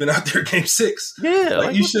 you should have been out there game 6. Yeah,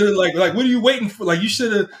 like you should have like what are you waiting for? Like you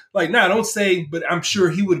should have like, nah, don't say. But I'm sure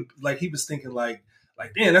he would like he was thinking like,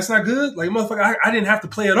 damn, that's not good. Like motherfucker, I didn't have to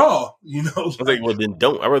play at all. You know, I was like, well, then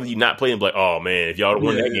don't. I'd rather you not play and be like, oh man, if y'all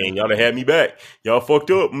won that game, y'all have had me back. Y'all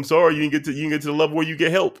fucked up. I'm sorry, you didn't get to the level where you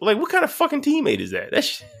get help. Like, what kind of fucking teammate is that?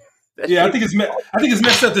 That's yeah, I think it's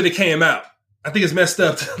messed up that it came out. I think it's messed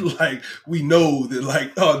up to, like, we know that,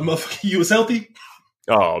 like, oh, motherfucker, you was healthy?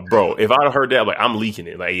 Oh, bro, if I'd have heard that, like, I'm leaking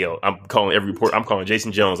it. Like, yo, I'm calling every report. I'm calling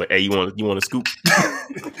Jason Jones. Like, hey, you want to scoop?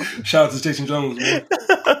 Shout out to Jason Jones, man.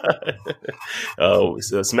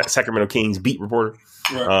 Sacramento Kings beat reporter.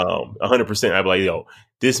 Right. 100%. I'd be like, yo,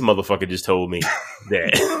 this motherfucker just told me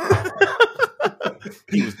that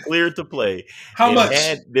he was cleared to play. How much?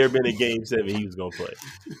 Had there been a game 7, he was going to play.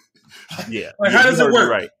 Yeah. Like, how does it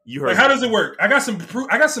work? Right. You heard. Like, how does it work? I got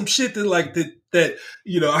some shit that like that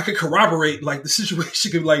you know I could corroborate. Like the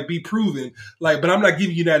situation could like be proven. Like, but I'm not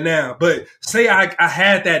giving you that now. But say I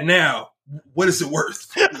had that now. What is it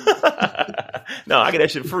worth? No, I get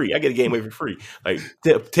that shit free. I get a game away for free. Like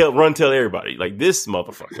tell everybody. Like this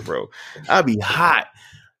motherfucker, bro. I'd be hot.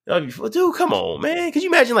 Dude, come on, man. Could you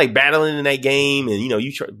imagine like battling in that game and you know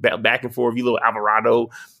you try back and forth, you little Alvarado.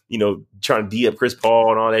 You know, trying to D up Chris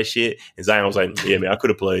Paul and all that shit. And Zion was like, yeah, man, I could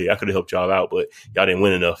have played. I could have helped y'all out, but y'all didn't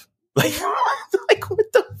win enough. Like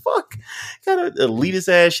what the fuck? Kind of elitist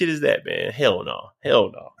ass shit is that, man? Hell no.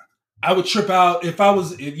 I would trip out if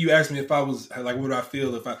you asked me if I was like, what would I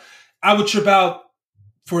feel if I would trip out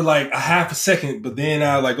for like a half a second, but then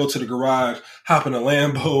I like go to the garage, hop in a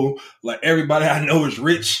Lambo. Like everybody I know is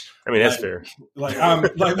rich. I mean, that's fair. Like I'm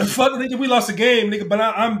like, fuck, nigga, we lost a game, nigga, but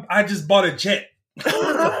I just bought a jet.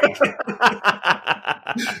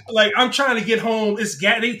 Like I'm trying to get home.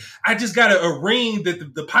 I just got a ring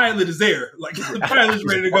that the pilot is there. Like the pilot's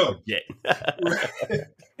ready to go.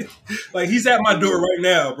 Like he's at my door right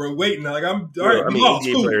now, bro, waiting. Like I'm all right. I mean,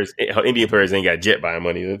 NBA players ain't got jet buying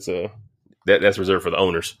money. That's reserved for the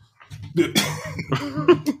owners.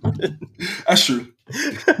 That's true.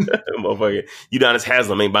 Motherfucker, Udonis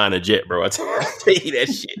Haslem ain't buying a jet, bro. I tell you that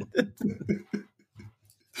shit.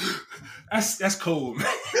 That's cold, man.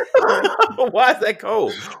 Why is that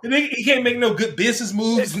cold? He can't make no good business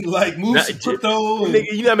moves and like moves to crypto.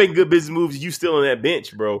 Nigga, you not making good business moves. You still on that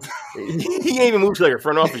bench, bro. He ain't even moved to like a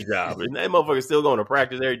front office job. And that motherfucker still going to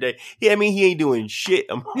practice every day. Yeah, I mean he ain't doing shit.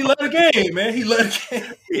 He love the game, man. He love the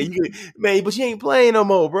game. Yeah, man, but you ain't playing no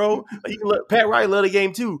more, bro. Like, Pat Riley love the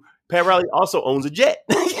game too. Pat Riley also owns a jet.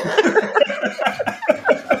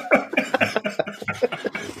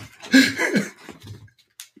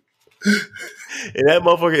 And that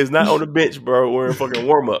motherfucker is not on the bench, bro. We're in fucking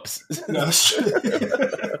warm-ups. No, that's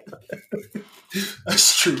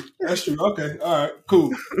true. That's true. Okay. All right.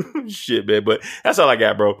 Cool. Shit, man. But that's all I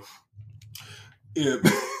got, bro. Yeah. I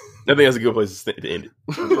think that's a good place to end it.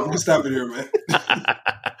 We'll stop it here, man.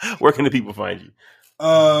 Where can the people find you?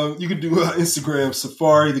 You can do Instagram,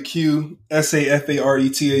 Safari the Q, SAFARETHEQUE.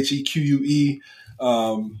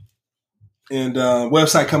 And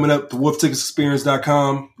website coming up,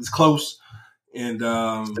 thewolfticketsexperience.com is close. And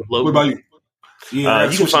what about you? Yeah,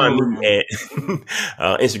 you can find me at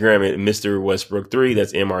Instagram at Mr. Westbrook 3.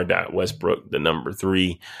 That's Mr.Westbrook, the number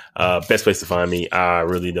 3. Best place to find me. I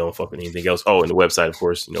really don't fuck with anything else. Oh, and the website, of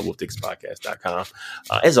course, wolfticketspodcast.com.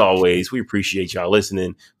 As always, we appreciate y'all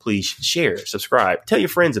listening. Please share, subscribe, tell your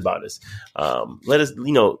friends about us. Let us,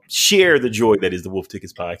 share the joy that is the Wolf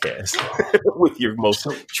Tickets Podcast with your most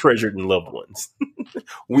treasured and loved ones.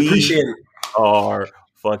 We appreciate it. Are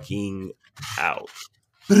fucking out.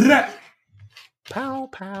 Pow,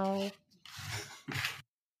 pow.